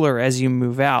cooler as you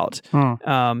move out.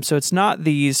 So it's not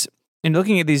these, in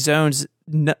looking at these zones,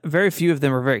 very few of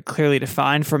them are very clearly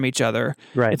defined from each other.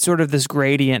 Right. It's sort of this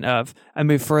gradient of, I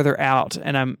move further out,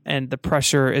 and the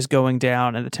pressure is going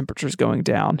down and the temperature is going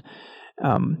down.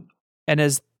 And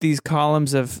as these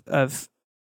columns of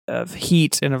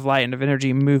heat and of light and of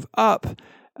energy move up,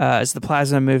 as the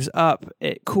plasma moves up,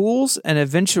 it cools and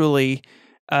eventually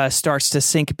starts to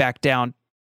sink back down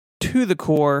to the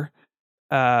core.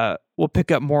 Will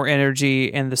pick up more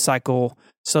energy, and the cycle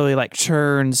slowly like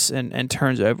churns and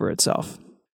turns over itself.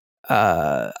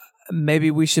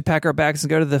 Maybe we should pack our bags and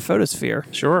go to the photosphere.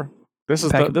 Sure. This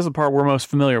is the part we're most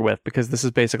familiar with, because this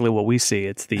is basically what we see.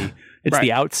 It's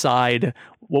the outside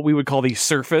what we would call the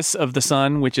surface of the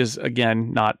sun, which is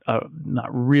again not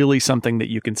really something that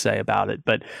you can say about it.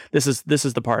 But this is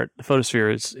the part. The photosphere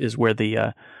is where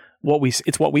the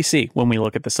it's what we see when we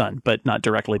look at the sun, but not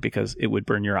directly because it would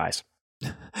burn your eyes.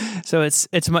 So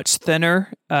it's much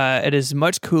thinner. It is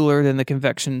much cooler than the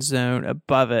convection zone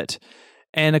above it,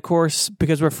 and of course,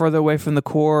 because we're further away from the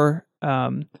core,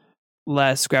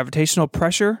 less gravitational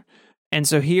pressure. And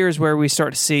so here's where we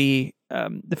start to see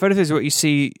the photosphere is what you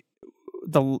see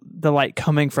the light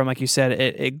coming from. Like you said,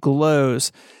 it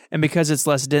glows, and because it's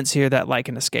less dense here, that light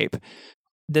can escape.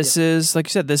 This is, like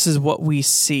you said, this is what we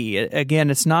see.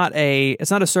 Again, it's not a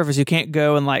surface. You can't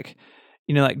go and like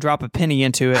drop a penny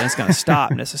into it and it's going to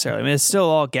stop necessarily. I mean, it's still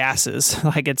all gases.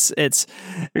 Like it's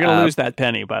you're going to lose that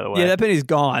penny, by the way. Yeah, that penny's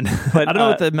gone. But I don't know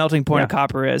what the melting point of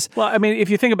copper is. Well, I mean, if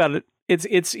you think about it, it's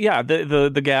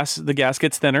the gas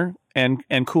gets thinner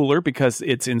and cooler because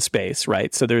it's in space,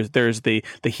 right? So there's the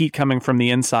heat coming from the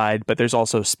inside, but there's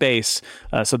also space.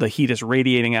 So the heat is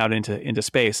radiating out into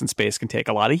space, and space can take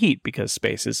a lot of heat because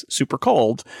space is super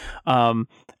cold.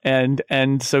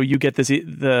 And so you get this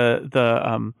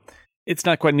it's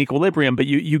not quite an equilibrium, but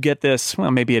you get this.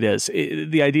 Well, maybe it is.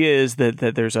 The idea is that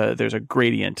there's a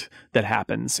gradient that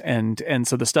happens, and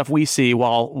so the stuff we see,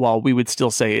 while we would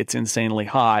still say it's insanely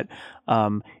hot,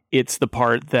 it's the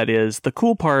part that is the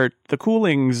cool part, the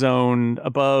cooling zone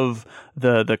above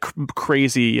the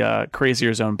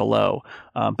crazier zone below.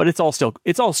 But it's all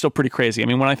still pretty crazy. I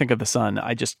mean, when I think of the sun,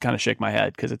 I just kind of shake my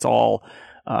head because it's all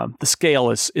the scale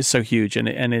is so huge, and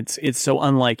it's so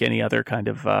unlike any other kind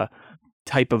of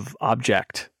type of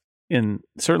object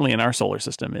certainly in our solar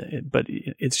system, but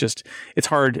it's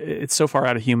hard. It's so far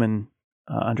out of human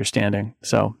understanding.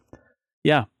 So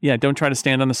yeah. Don't try to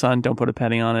stand on the sun. Don't put a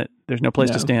penny on it. There's no place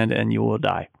to stand, and you will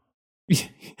die.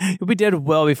 You'll be dead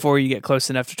well before you get close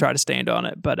enough to try to stand on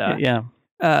it. But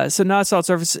so not a solid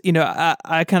surface.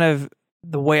 I kind of,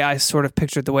 the way I sort of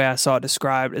pictured, the way I saw it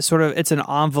described, it's an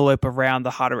envelope around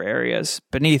the hotter areas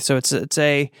beneath. So it's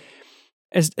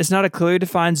not a clearly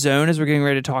defined zone as we're getting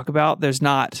ready to talk about. The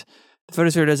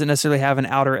photosphere doesn't necessarily have an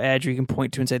outer edge you can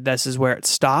point to and say this is where it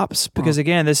stops, because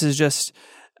again, this is just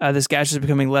this gas is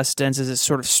becoming less dense as it's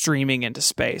sort of streaming into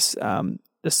space.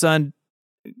 The sun,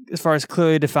 as far as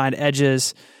clearly defined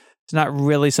edges, it's not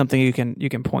really something you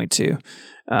can point to,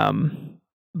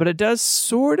 but it does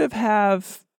sort of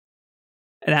have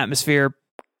an atmosphere,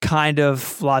 kind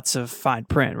of lots of fine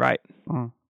print, right?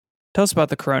 Tell us about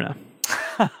the corona.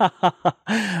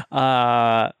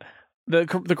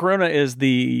 The corona is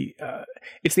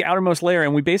it's the outermost layer,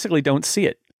 and we basically don't see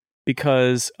it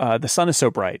because the sun is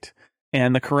so bright,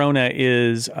 and the corona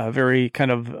is very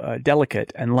kind of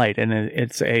delicate and light, and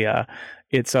it's a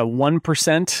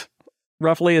 1%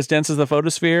 roughly as dense as the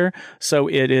photosphere. So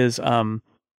it is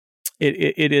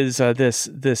it is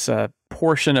this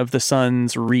portion of the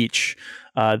sun's reach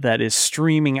that is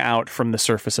streaming out from the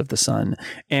surface of the sun,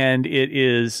 and it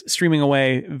is streaming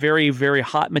away very, very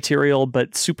hot material,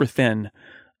 but super thin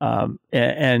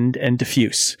and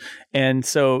diffuse. And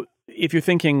so, if you're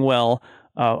thinking, well,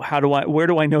 where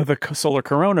do I know the solar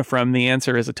corona from? The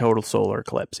answer is a total solar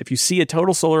eclipse. If you see a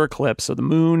total solar eclipse, so the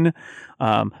moon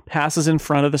passes in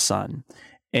front of the sun.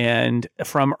 And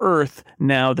from Earth,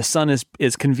 now the sun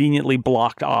is conveniently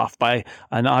blocked off by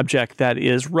an object that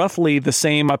is roughly the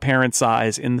same apparent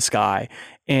size in the sky.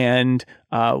 And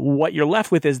what you're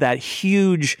left with is that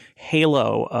huge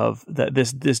halo of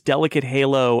this delicate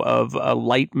halo of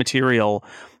light material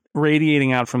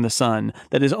radiating out from the sun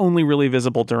that is only really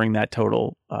visible during that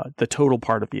the total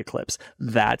part of the eclipse.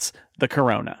 That's the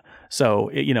corona.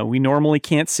 So, we normally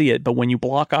can't see it, but when you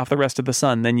block off the rest of the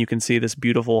sun, then you can see this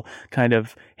beautiful kind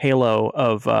of halo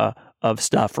of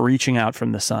stuff reaching out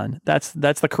from the sun. That's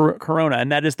the corona,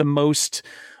 and that is the most,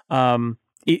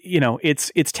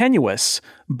 it's tenuous,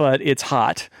 but it's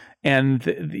hot. And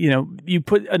you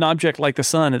put an object like the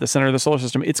sun at the center of the solar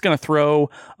system, it's going to throw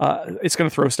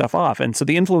stuff off. And so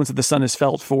the influence of the sun is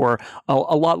felt for a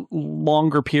lot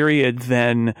longer period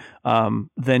than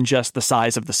just the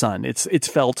size of the sun. It's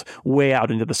felt way out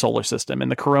into the solar system,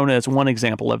 and the corona is one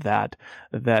example of that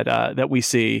we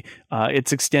see.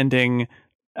 It's extending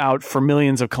out for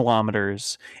millions of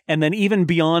kilometers. And then even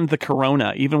beyond the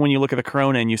corona, even when you look at the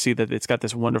corona and you see that it's got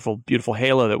this wonderful, beautiful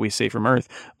halo that we see from Earth,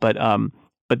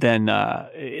 but then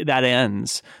that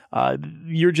ends.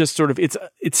 You're just sort of it's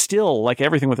still like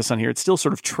everything with the sun here. It's still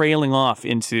sort of trailing off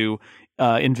into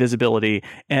invisibility,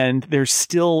 and there's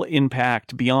still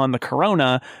impact beyond the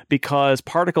corona because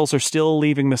particles are still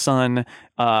leaving the sun.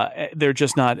 They're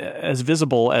just not as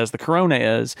visible as the corona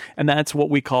is, and that's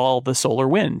what we call the solar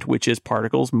wind, which is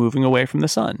particles moving away from the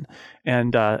sun.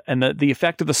 And the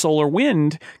effect of the solar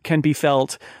wind can be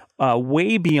felt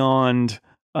way beyond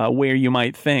where you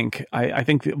might think. I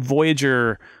think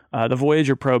Voyager. The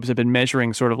Voyager probes have been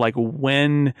measuring sort of like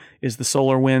when is the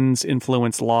solar wind's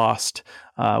influence lost?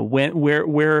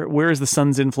 Where is the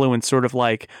sun's influence sort of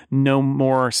like no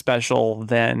more special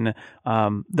than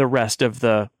the rest of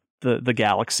the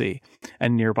galaxy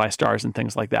and nearby stars and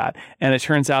things like that? And it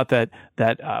turns out that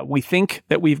we think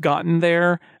that we've gotten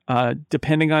there,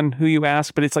 depending on who you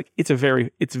ask, but it's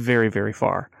very, very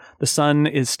far. The sun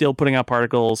is still putting out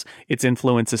particles. Its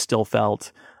influence is still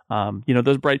felt.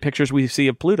 Those bright pictures we see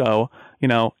of Pluto,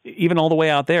 even all the way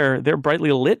out there, they're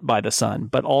brightly lit by the sun,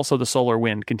 but also the solar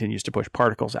wind continues to push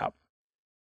particles out.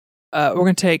 We're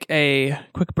going to take a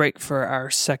quick break for our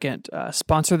second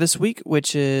sponsor this week,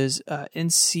 which is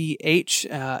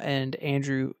NCH and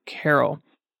Andrew Carroll.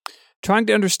 Trying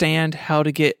to understand how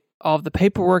to get all of the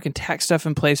paperwork and tax stuff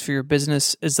in place for your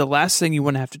business is the last thing you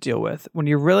want to have to deal with when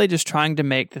you're really just trying to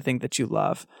make the thing that you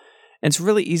love. And it's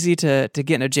really easy to get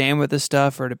in a jam with this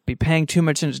stuff or to be paying too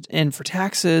much in for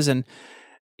taxes. And,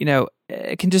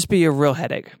 it can just be a real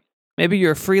headache. Maybe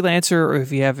you're a freelancer, or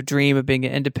if you have a dream of being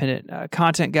an independent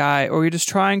content guy, or you're just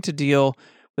trying to deal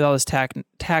with all this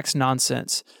tax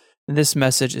nonsense, then this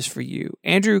message is for you.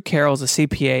 Andrew Carroll is a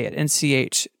CPA at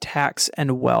NCH Tax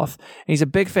and Wealth. And he's a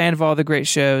big fan of all the great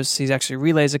shows. He's actually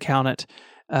Relay's accountant.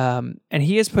 And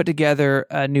he has put together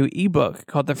a new ebook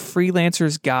called The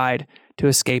Freelancer's Guide to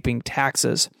Escaping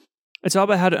Taxes. It's all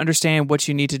about how to understand what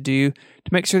you need to do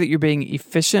to make sure that you're being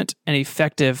efficient and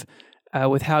effective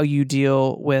with how you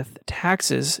deal with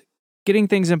taxes, getting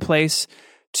things in place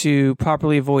to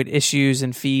properly avoid issues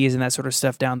and fees and that sort of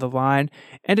stuff down the line,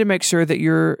 and to make sure that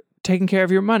you're taking care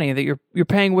of your money, that you're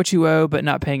paying what you owe but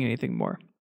not paying anything more.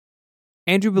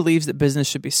 Andrew believes that business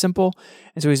should be simple,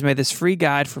 and so he's made this free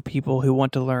guide for people who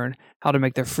want to learn how to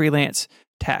make their freelance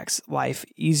tax life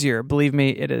easier. Believe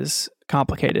me, it is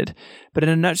complicated. But in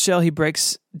a nutshell, he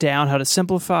breaks down how to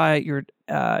simplify your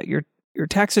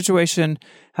tax situation,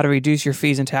 how to reduce your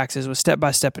fees and taxes with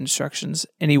step-by-step instructions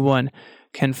anyone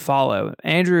can follow.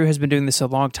 Andrew has been doing this a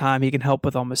long time. He can help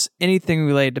with almost anything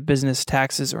related to business,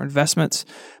 taxes, or investments.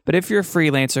 But if you're a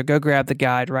freelancer, go grab the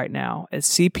guide right now at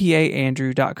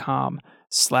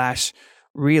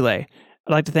cpaandrew.com/relay.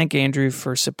 I'd like to thank Andrew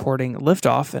for supporting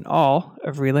Liftoff and all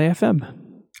of Relay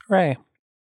FM. Hooray.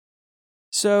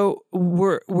 So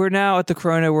we're now at the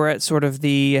corona. We're at sort of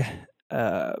the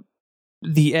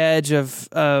edge of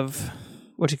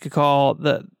what you could call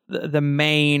the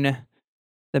main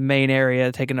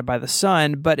area taken up by the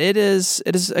sun, but it is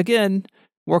again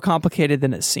more complicated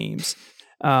than it seems.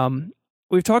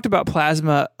 We've talked about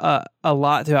plasma a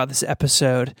lot throughout this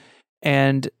episode,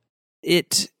 and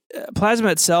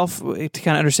plasma itself, to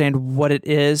kind of understand what it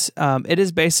is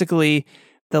basically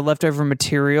the leftover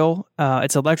material.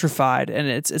 It's electrified, and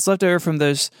it's left over from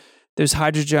those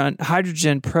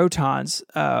hydrogen protons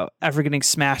after getting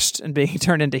smashed and being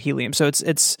turned into helium. So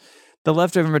it's the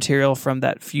leftover material from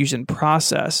that fusion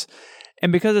process.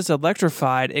 And because it's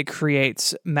electrified, it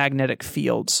creates magnetic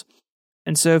fields.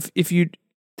 And so if you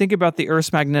think about the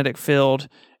Earth's magnetic field,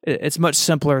 it's much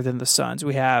simpler than the sun's.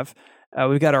 We've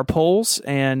got our poles,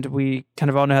 and we kind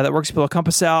of all know how that works. You pull a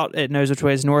compass out, it knows which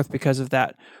way is north because of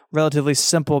that relatively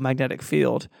simple magnetic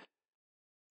field.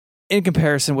 In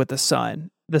comparison with the sun,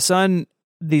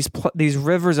 these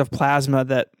rivers of plasma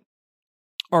that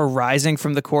are rising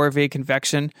from the core via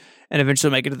convection and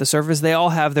eventually make it to the surface, they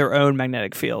all have their own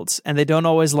magnetic fields, and they don't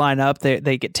always line up.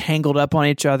 They get tangled up on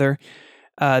each other.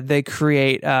 They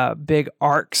create big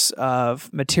arcs of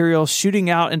material shooting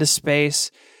out into space.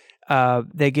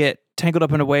 They get tangled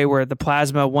up in a way where the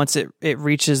plasma, once it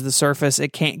reaches the surface,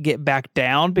 it can't get back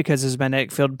down because there's a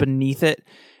magnetic field beneath it,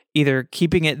 either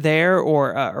keeping it there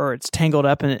or it's tangled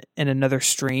up in another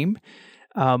stream.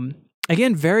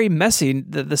 Again, very messy.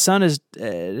 The sun is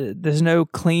there's no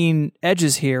clean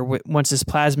edges here once this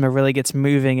plasma really gets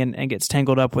moving and gets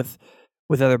tangled up with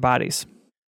other bodies.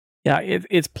 Yeah,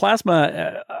 it's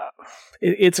plasma.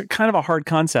 It's kind of a hard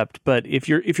concept, but if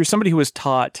you're somebody who was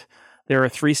taught there are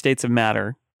three states of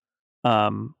matter,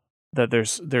 that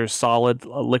there's solid,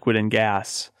 liquid, and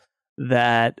gas,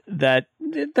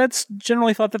 that's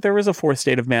generally thought that there is a fourth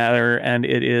state of matter, and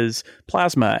it is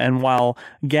plasma. And while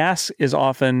gas is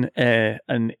often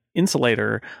an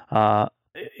insulator,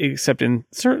 except in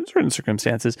certain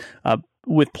circumstances,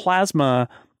 with plasma,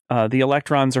 the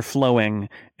electrons are flowing,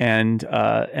 and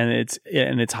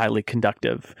it's highly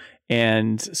conductive.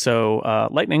 And so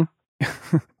lightning,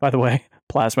 by the way,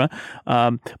 plasma.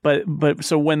 But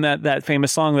so when that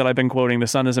famous song that I've been quoting, "The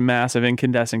sun is a mass of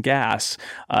incandescent gas,"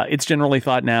 it's generally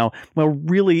thought now, well,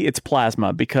 really it's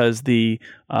plasma, because the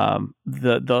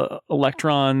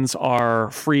electrons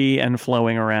are free and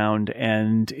flowing around,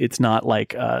 and it's not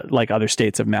like other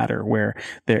states of matter where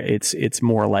it's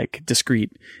more like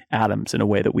discrete atoms in a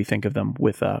way that we think of them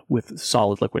with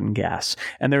solid, liquid, and gas.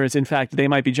 And there is, in fact, They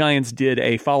Might Be Giants did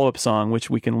a follow-up song, which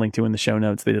we can link to in the show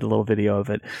notes. They did a little video of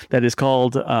it that is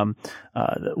called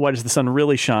 "Why Does the Sun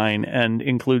Really Shine?" and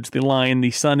includes the line,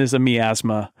 "The sun is a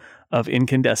miasma of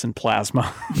incandescent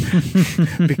plasma,"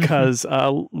 because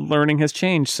learning has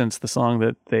changed since the song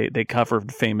that they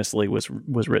covered famously was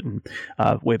written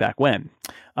way back when.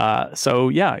 So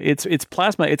yeah, it's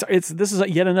plasma. This is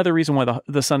yet another reason why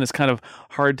the sun is kind of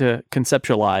hard to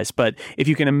conceptualize. But if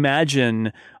you can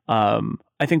imagine,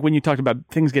 I think when you talked about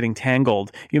things getting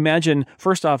tangled, you imagine,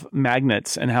 first off,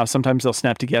 magnets and how sometimes they'll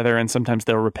snap together and sometimes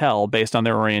they'll repel based on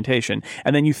their orientation.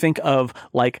 And then you think of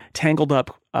like tangled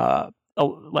up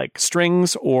like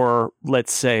strings, or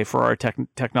let's say for our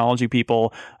technology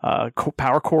people,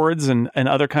 power cords and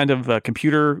other kind of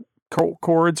computer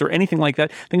cords or anything like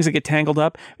that, things that get tangled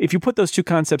up. If you put those two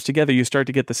concepts together, you start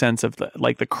to get the sense of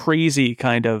the crazy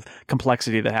kind of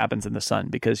complexity that happens in the sun,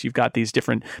 because you've got these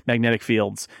different magnetic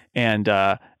fields and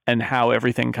how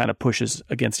everything kind of pushes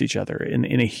against each other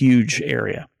in a huge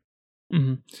area.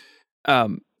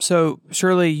 Mm-hmm. So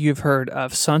surely you've heard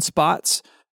of sunspots.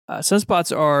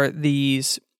 Sunspots are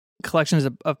these collections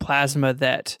of plasma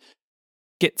that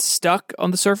get stuck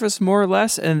on the surface more or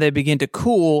less, and they begin to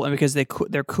cool, and because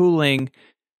they're cooling,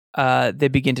 they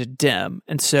begin to dim.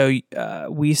 And so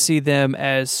we see them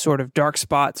as sort of dark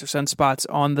spots or sunspots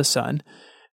on the sun.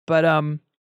 But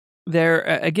they're,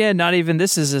 again, not even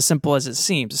this is as simple as it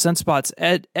seems. The sunspots'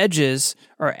 edges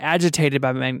are agitated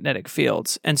by magnetic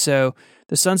fields. And so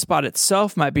the sunspot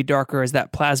itself might be darker as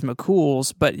that plasma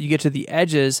cools, but you get to the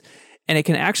edges, and it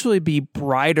can actually be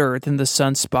brighter than the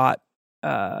sunspot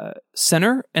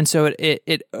center, and so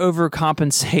it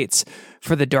overcompensates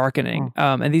for the darkening.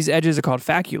 And these edges are called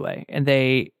faculae, and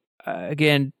they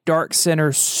again, dark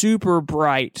center, super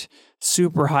bright,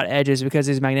 super hot edges, because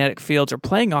these magnetic fields are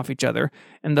playing off each other,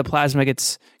 and the plasma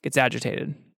gets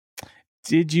agitated.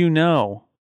 Did you know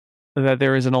that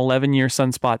there is an 11-year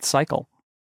sunspot cycle?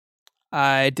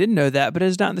 I didn't know that, but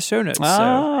it's not in the show notes, so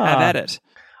have at it.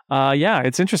 Yeah,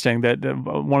 it's interesting that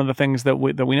one of the things that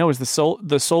we know is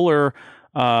the solar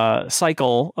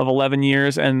cycle of 11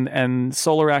 years, and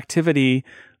solar activity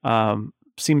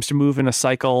seems to move in a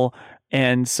cycle,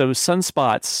 and so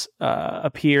sunspots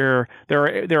appear.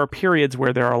 There are periods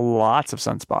where there are lots of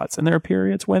sunspots, and there are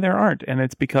periods where there aren't, and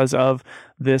it's because of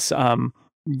this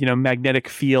magnetic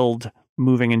field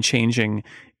moving and changing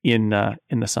in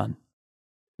the sun.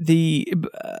 The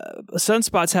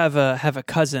sunspots have a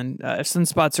cousin.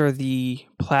 Sunspots are the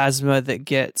plasma that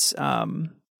gets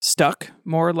stuck,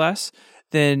 more or less.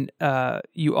 Then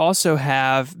you also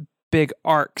have big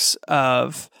arcs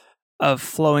of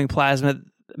flowing plasma.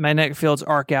 Magnetic fields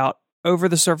arc out over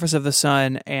the surface of the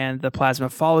sun, and the plasma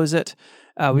follows it.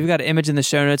 We've got an image in the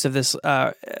show notes of this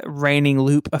raining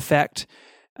loop effect.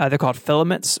 They're called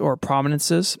filaments or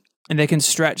prominences. And they can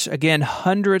stretch, again,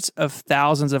 hundreds of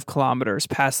thousands of kilometers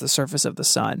past the surface of the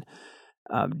sun.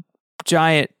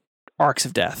 Giant arcs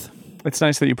of death. It's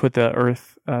nice that you put the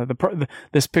Earth,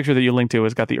 this picture that you linked to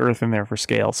has got the Earth in there for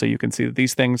scale, so you can see that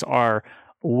these things are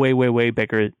way, way, way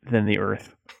bigger than the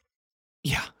Earth.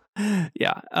 Yeah.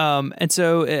 Yeah. And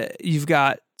so you've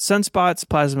got sunspots,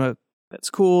 plasma that's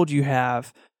cooled. You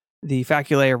have the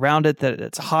faculae around it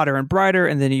that's hotter and brighter.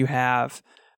 And then you have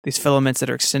these filaments that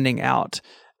are extending out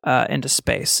into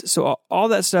space. So all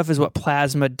that stuff is what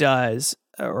plasma does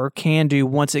or can do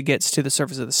once it gets to the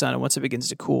surface of the sun, and once it begins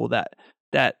to cool,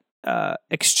 that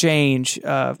exchange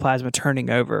of plasma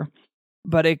turning over.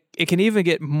 But it can even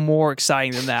get more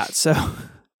exciting than that. So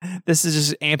this is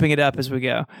just amping it up as we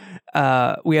go.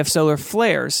 We have solar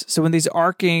flares. So when these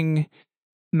arcing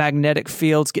magnetic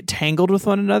fields get tangled with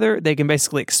one another, they can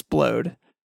basically explode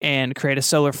and create a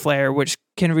solar flare, which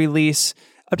can release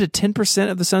up to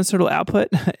 10% of the sun's total output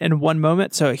in one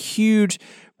moment. So a huge,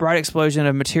 bright explosion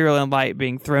of material and light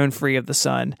being thrown free of the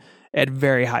sun at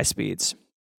very high speeds.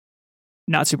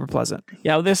 Not super pleasant.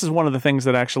 Yeah, this is one of the things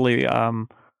that actually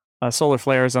solar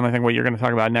flares, and I think what you're going to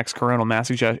talk about next, coronal mass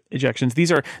ejections.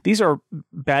 These are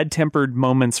bad-tempered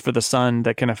moments for the sun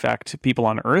that can affect people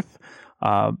on Earth.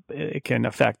 It can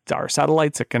affect our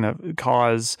satellites. It can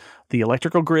cause the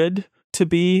electrical grid to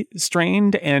be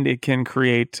strained, and it can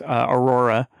create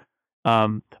aurora.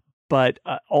 But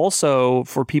also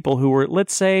for people who were,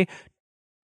 let's say,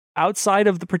 outside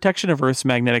of the protection of Earth's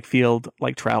magnetic field,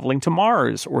 like traveling to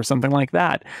Mars or something like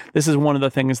that. This is one of the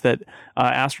things that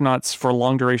astronauts for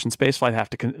long duration spaceflight have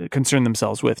to concern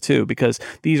themselves with too, because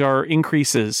these are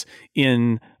increases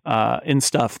in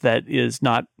stuff that is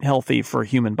not healthy for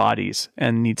human bodies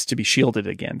and needs to be shielded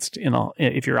against.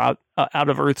 If you're out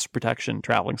of Earth's protection,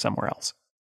 traveling somewhere else.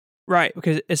 Right,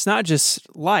 because it's not just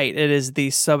light; it is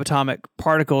these subatomic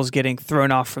particles getting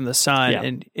thrown off from the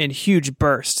sun in huge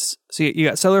bursts. So you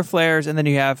got solar flares, and then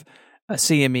you have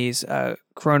CMEs,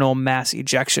 coronal mass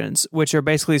ejections, which are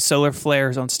basically solar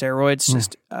flares on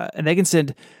steroids. And they can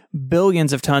send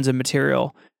billions of tons of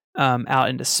material out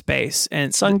into space,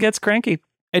 and sun gets cranky.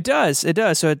 It does.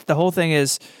 So the whole thing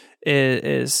is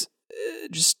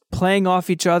just playing off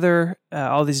each other,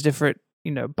 all these different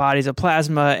bodies of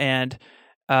plasma, and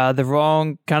the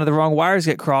wrong wires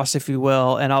get crossed, if you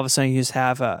will, and all of a sudden you just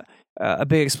have a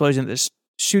big explosion that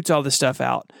shoots all this stuff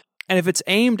out. And if it's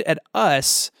aimed at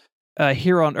us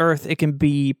here on Earth, it can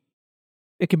be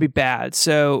bad.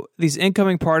 So these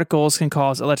incoming particles can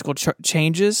cause electrical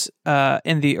changes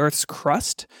in the Earth's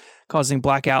crust, causing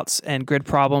blackouts and grid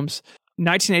problems.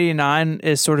 1989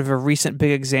 is sort of a recent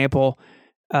big example.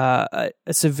 A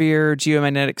severe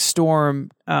geomagnetic storm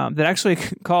that actually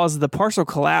caused the partial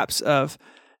collapse of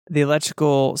the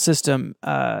electrical system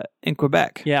in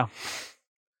Quebec.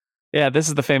 Yeah, this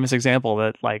is the famous example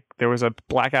that there was a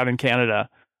blackout in Canada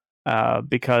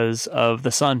because of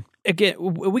the sun. Again,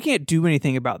 we can't do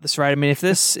anything about this, right? I mean,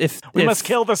 if we must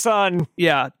kill the sun.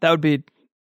 Yeah, that'd be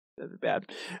bad.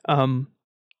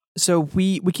 So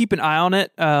we keep an eye on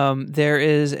it. There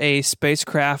is a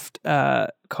spacecraft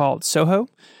called SOHO,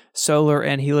 Solar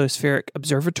and Heliospheric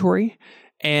Observatory,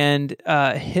 and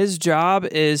his job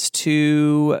is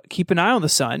to keep an eye on the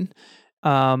sun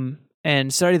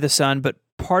and study the sun. But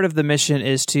part of the mission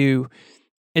is to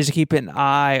keep an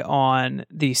eye on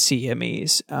the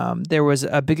CMEs. There was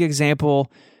a big example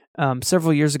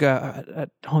several years ago. I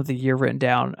don't have the year written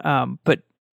down, but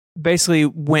basically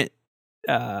went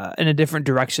in a different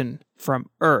direction from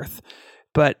Earth.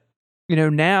 But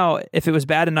now, if it was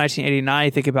bad in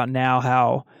 1989, think about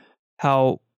now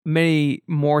how many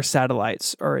more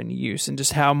satellites are in use and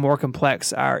just how more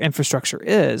complex our infrastructure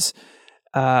is.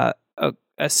 A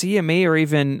CME or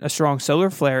even a strong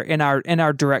solar flare in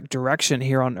our direct direction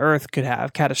here on Earth could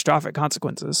have catastrophic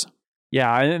consequences.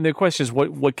 Yeah, and the question is,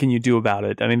 what can you do about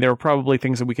it? I mean, there are probably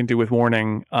things that we can do with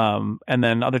warning, and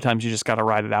then other times you just got to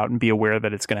ride it out and be aware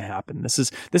that it's going to happen. This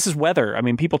is weather. I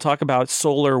mean, people talk about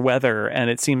solar weather, and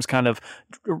it seems kind of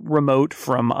remote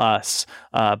from us,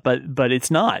 but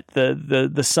it's not.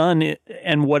 The sun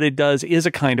and what it does is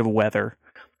a kind of weather,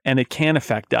 and it can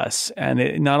affect us.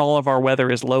 And not all of our weather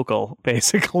is local.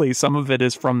 Basically, some of it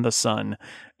is from the sun,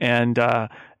 and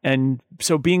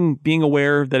so being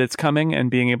aware that it's coming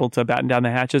and being able to batten down the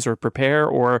hatches or prepare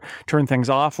or turn things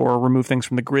off or remove things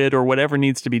from the grid or whatever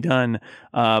needs to be done.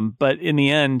 But in the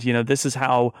end, this is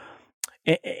how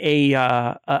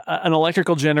an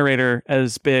electrical generator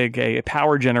as big, a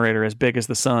power generator as big as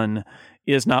the sun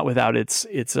is not without its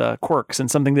quirks, and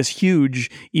something this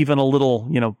huge, even a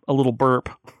little burp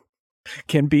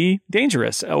can be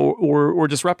dangerous or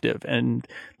disruptive. And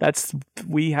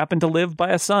we happen to live by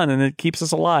a sun, and it keeps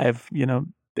us alive,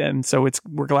 and so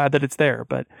we're glad that it's there.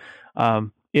 But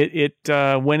it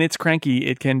when it's cranky,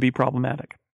 it can be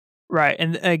problematic. Right,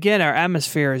 and again, our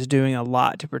atmosphere is doing a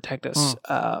lot to protect us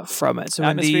from it. So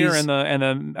atmosphere and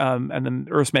the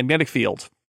Earth's magnetic field,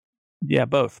 yeah,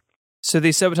 both. So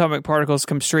these subatomic particles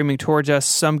come streaming towards us.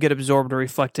 Some get absorbed or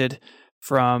reflected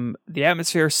from the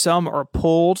atmosphere. Some are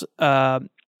pulled to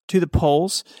the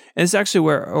poles, and this is actually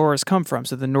where auroras come from.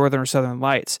 So the northern or southern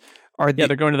lights are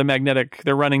they're going to the magnetic.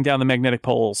 They're running down the magnetic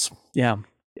poles. Yeah.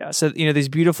 So these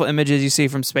beautiful images you see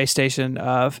from space station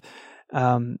of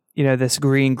this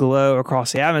green glow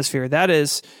across the atmosphere. That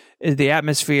is the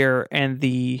atmosphere and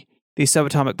the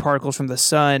subatomic particles from the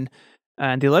sun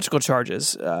and the electrical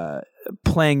charges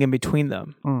playing in between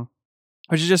them,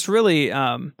 which is just really.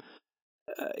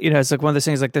 It's like one of those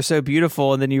things, like they're so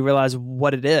beautiful, and then you realize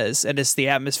what it is, and it's the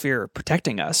atmosphere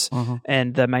protecting us,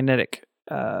 and the magnetic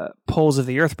poles of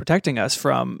the Earth protecting us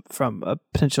from a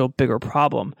potential bigger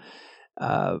problem.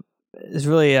 It's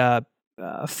really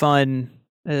fun.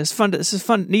 It's fun. This is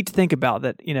fun, neat to think about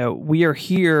that. We are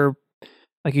here,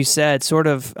 like you said, sort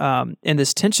of in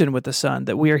this tension with the sun.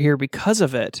 That we are here because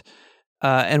of it,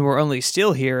 and we're only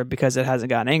still here because it hasn't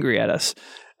gotten angry at us.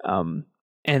 And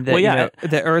that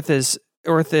the Earth is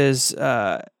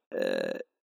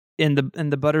in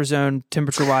the butter zone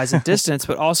temperature wise and distance,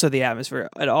 but also the atmosphere.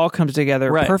 It all comes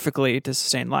together perfectly to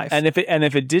sustain life. And if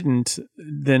it didn't,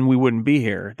 then we wouldn't be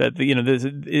here. That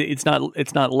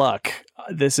it's not luck.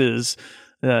 This is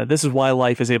why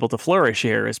life is able to flourish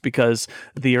here, is because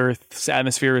the Earth's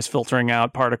atmosphere is filtering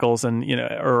out particles and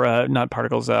not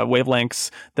particles, wavelengths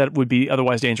that would be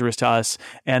otherwise dangerous to us,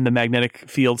 and the magnetic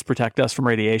fields protect us from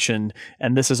radiation.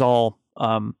 And this is all.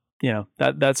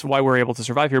 That's why we're able to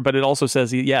survive here. But it also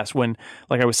says, yes, when,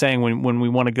 like I was saying, when we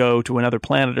want to go to another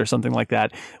planet or something like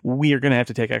that, we are going to have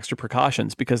to take extra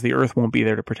precautions because the Earth won't be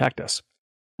there to protect us.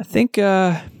 I think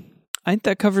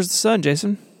that covers the sun,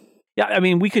 Jason. Yeah, I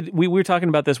mean, we were talking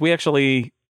about this. We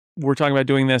actually were talking about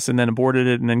doing this and then aborted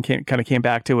it and then kind of came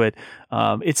back to it.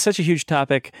 It's such a huge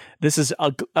topic. This is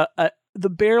the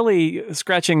barely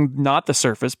scratching not the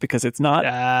surface, because it's not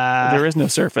there is no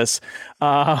surface,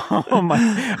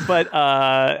 and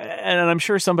I'm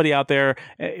sure somebody out there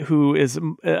who is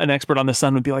an expert on the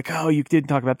sun would be like, oh, you didn't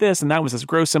talk about this, and that was this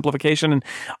gross simplification. And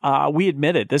we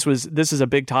admit it, this is a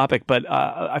big topic, but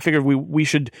I figured we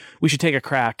should take a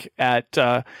crack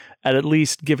at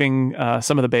least giving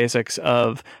some of the basics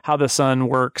of how the sun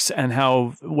works and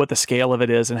what the scale of it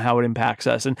is and how it impacts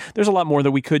us. And there's a lot more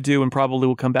that we could do and probably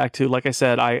we'll come back to. Like I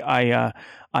said,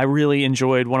 I really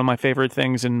enjoyed, one of my favorite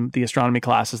things in the astronomy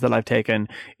classes that I've taken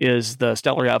is the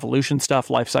stellar evolution stuff,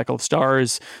 life cycle of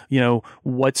stars,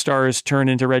 what stars turn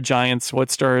into red giants, what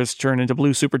stars turn into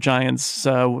blue supergiants,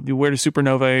 where do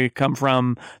supernovae come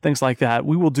from, things like that.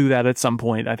 We will do that at some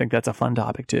point. I think that's a fun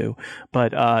topic too.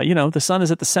 But, the sun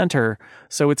is at the center,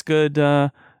 so it's good.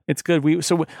 It's good.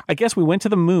 So I guess we went to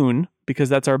the moon because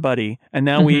that's our buddy, and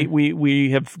now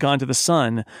we have gone to the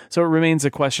sun. So it remains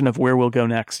a question of where we'll go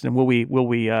next, and will we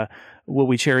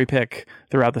cherry pick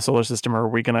throughout the solar system, or are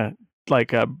we gonna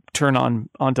turn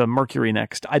onto Mercury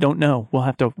next? I don't know. We'll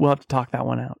have to talk that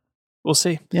one out. We'll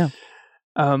see. Yeah.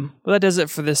 Well, that does it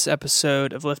for this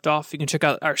episode of Liftoff. You can check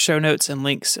out our show notes and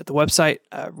links at the website,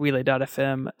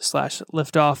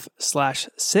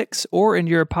 relay.fm/liftoff/6, or in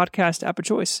your podcast app of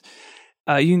choice.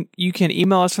 You can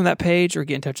email us from that page or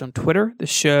get in touch on Twitter. The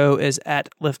show is at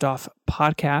Liftoff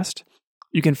Podcast.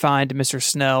 You can find Mr.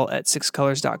 Snell at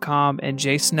sixcolors.com and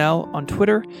Jay Snell on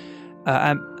Twitter.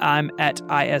 I'm at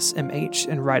ISMH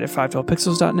and write at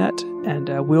 512pixels.net.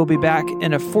 And we'll be back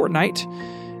in a fortnight.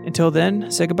 Until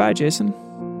then, say goodbye, Jason.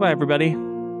 Bye, everybody.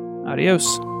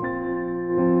 Adios.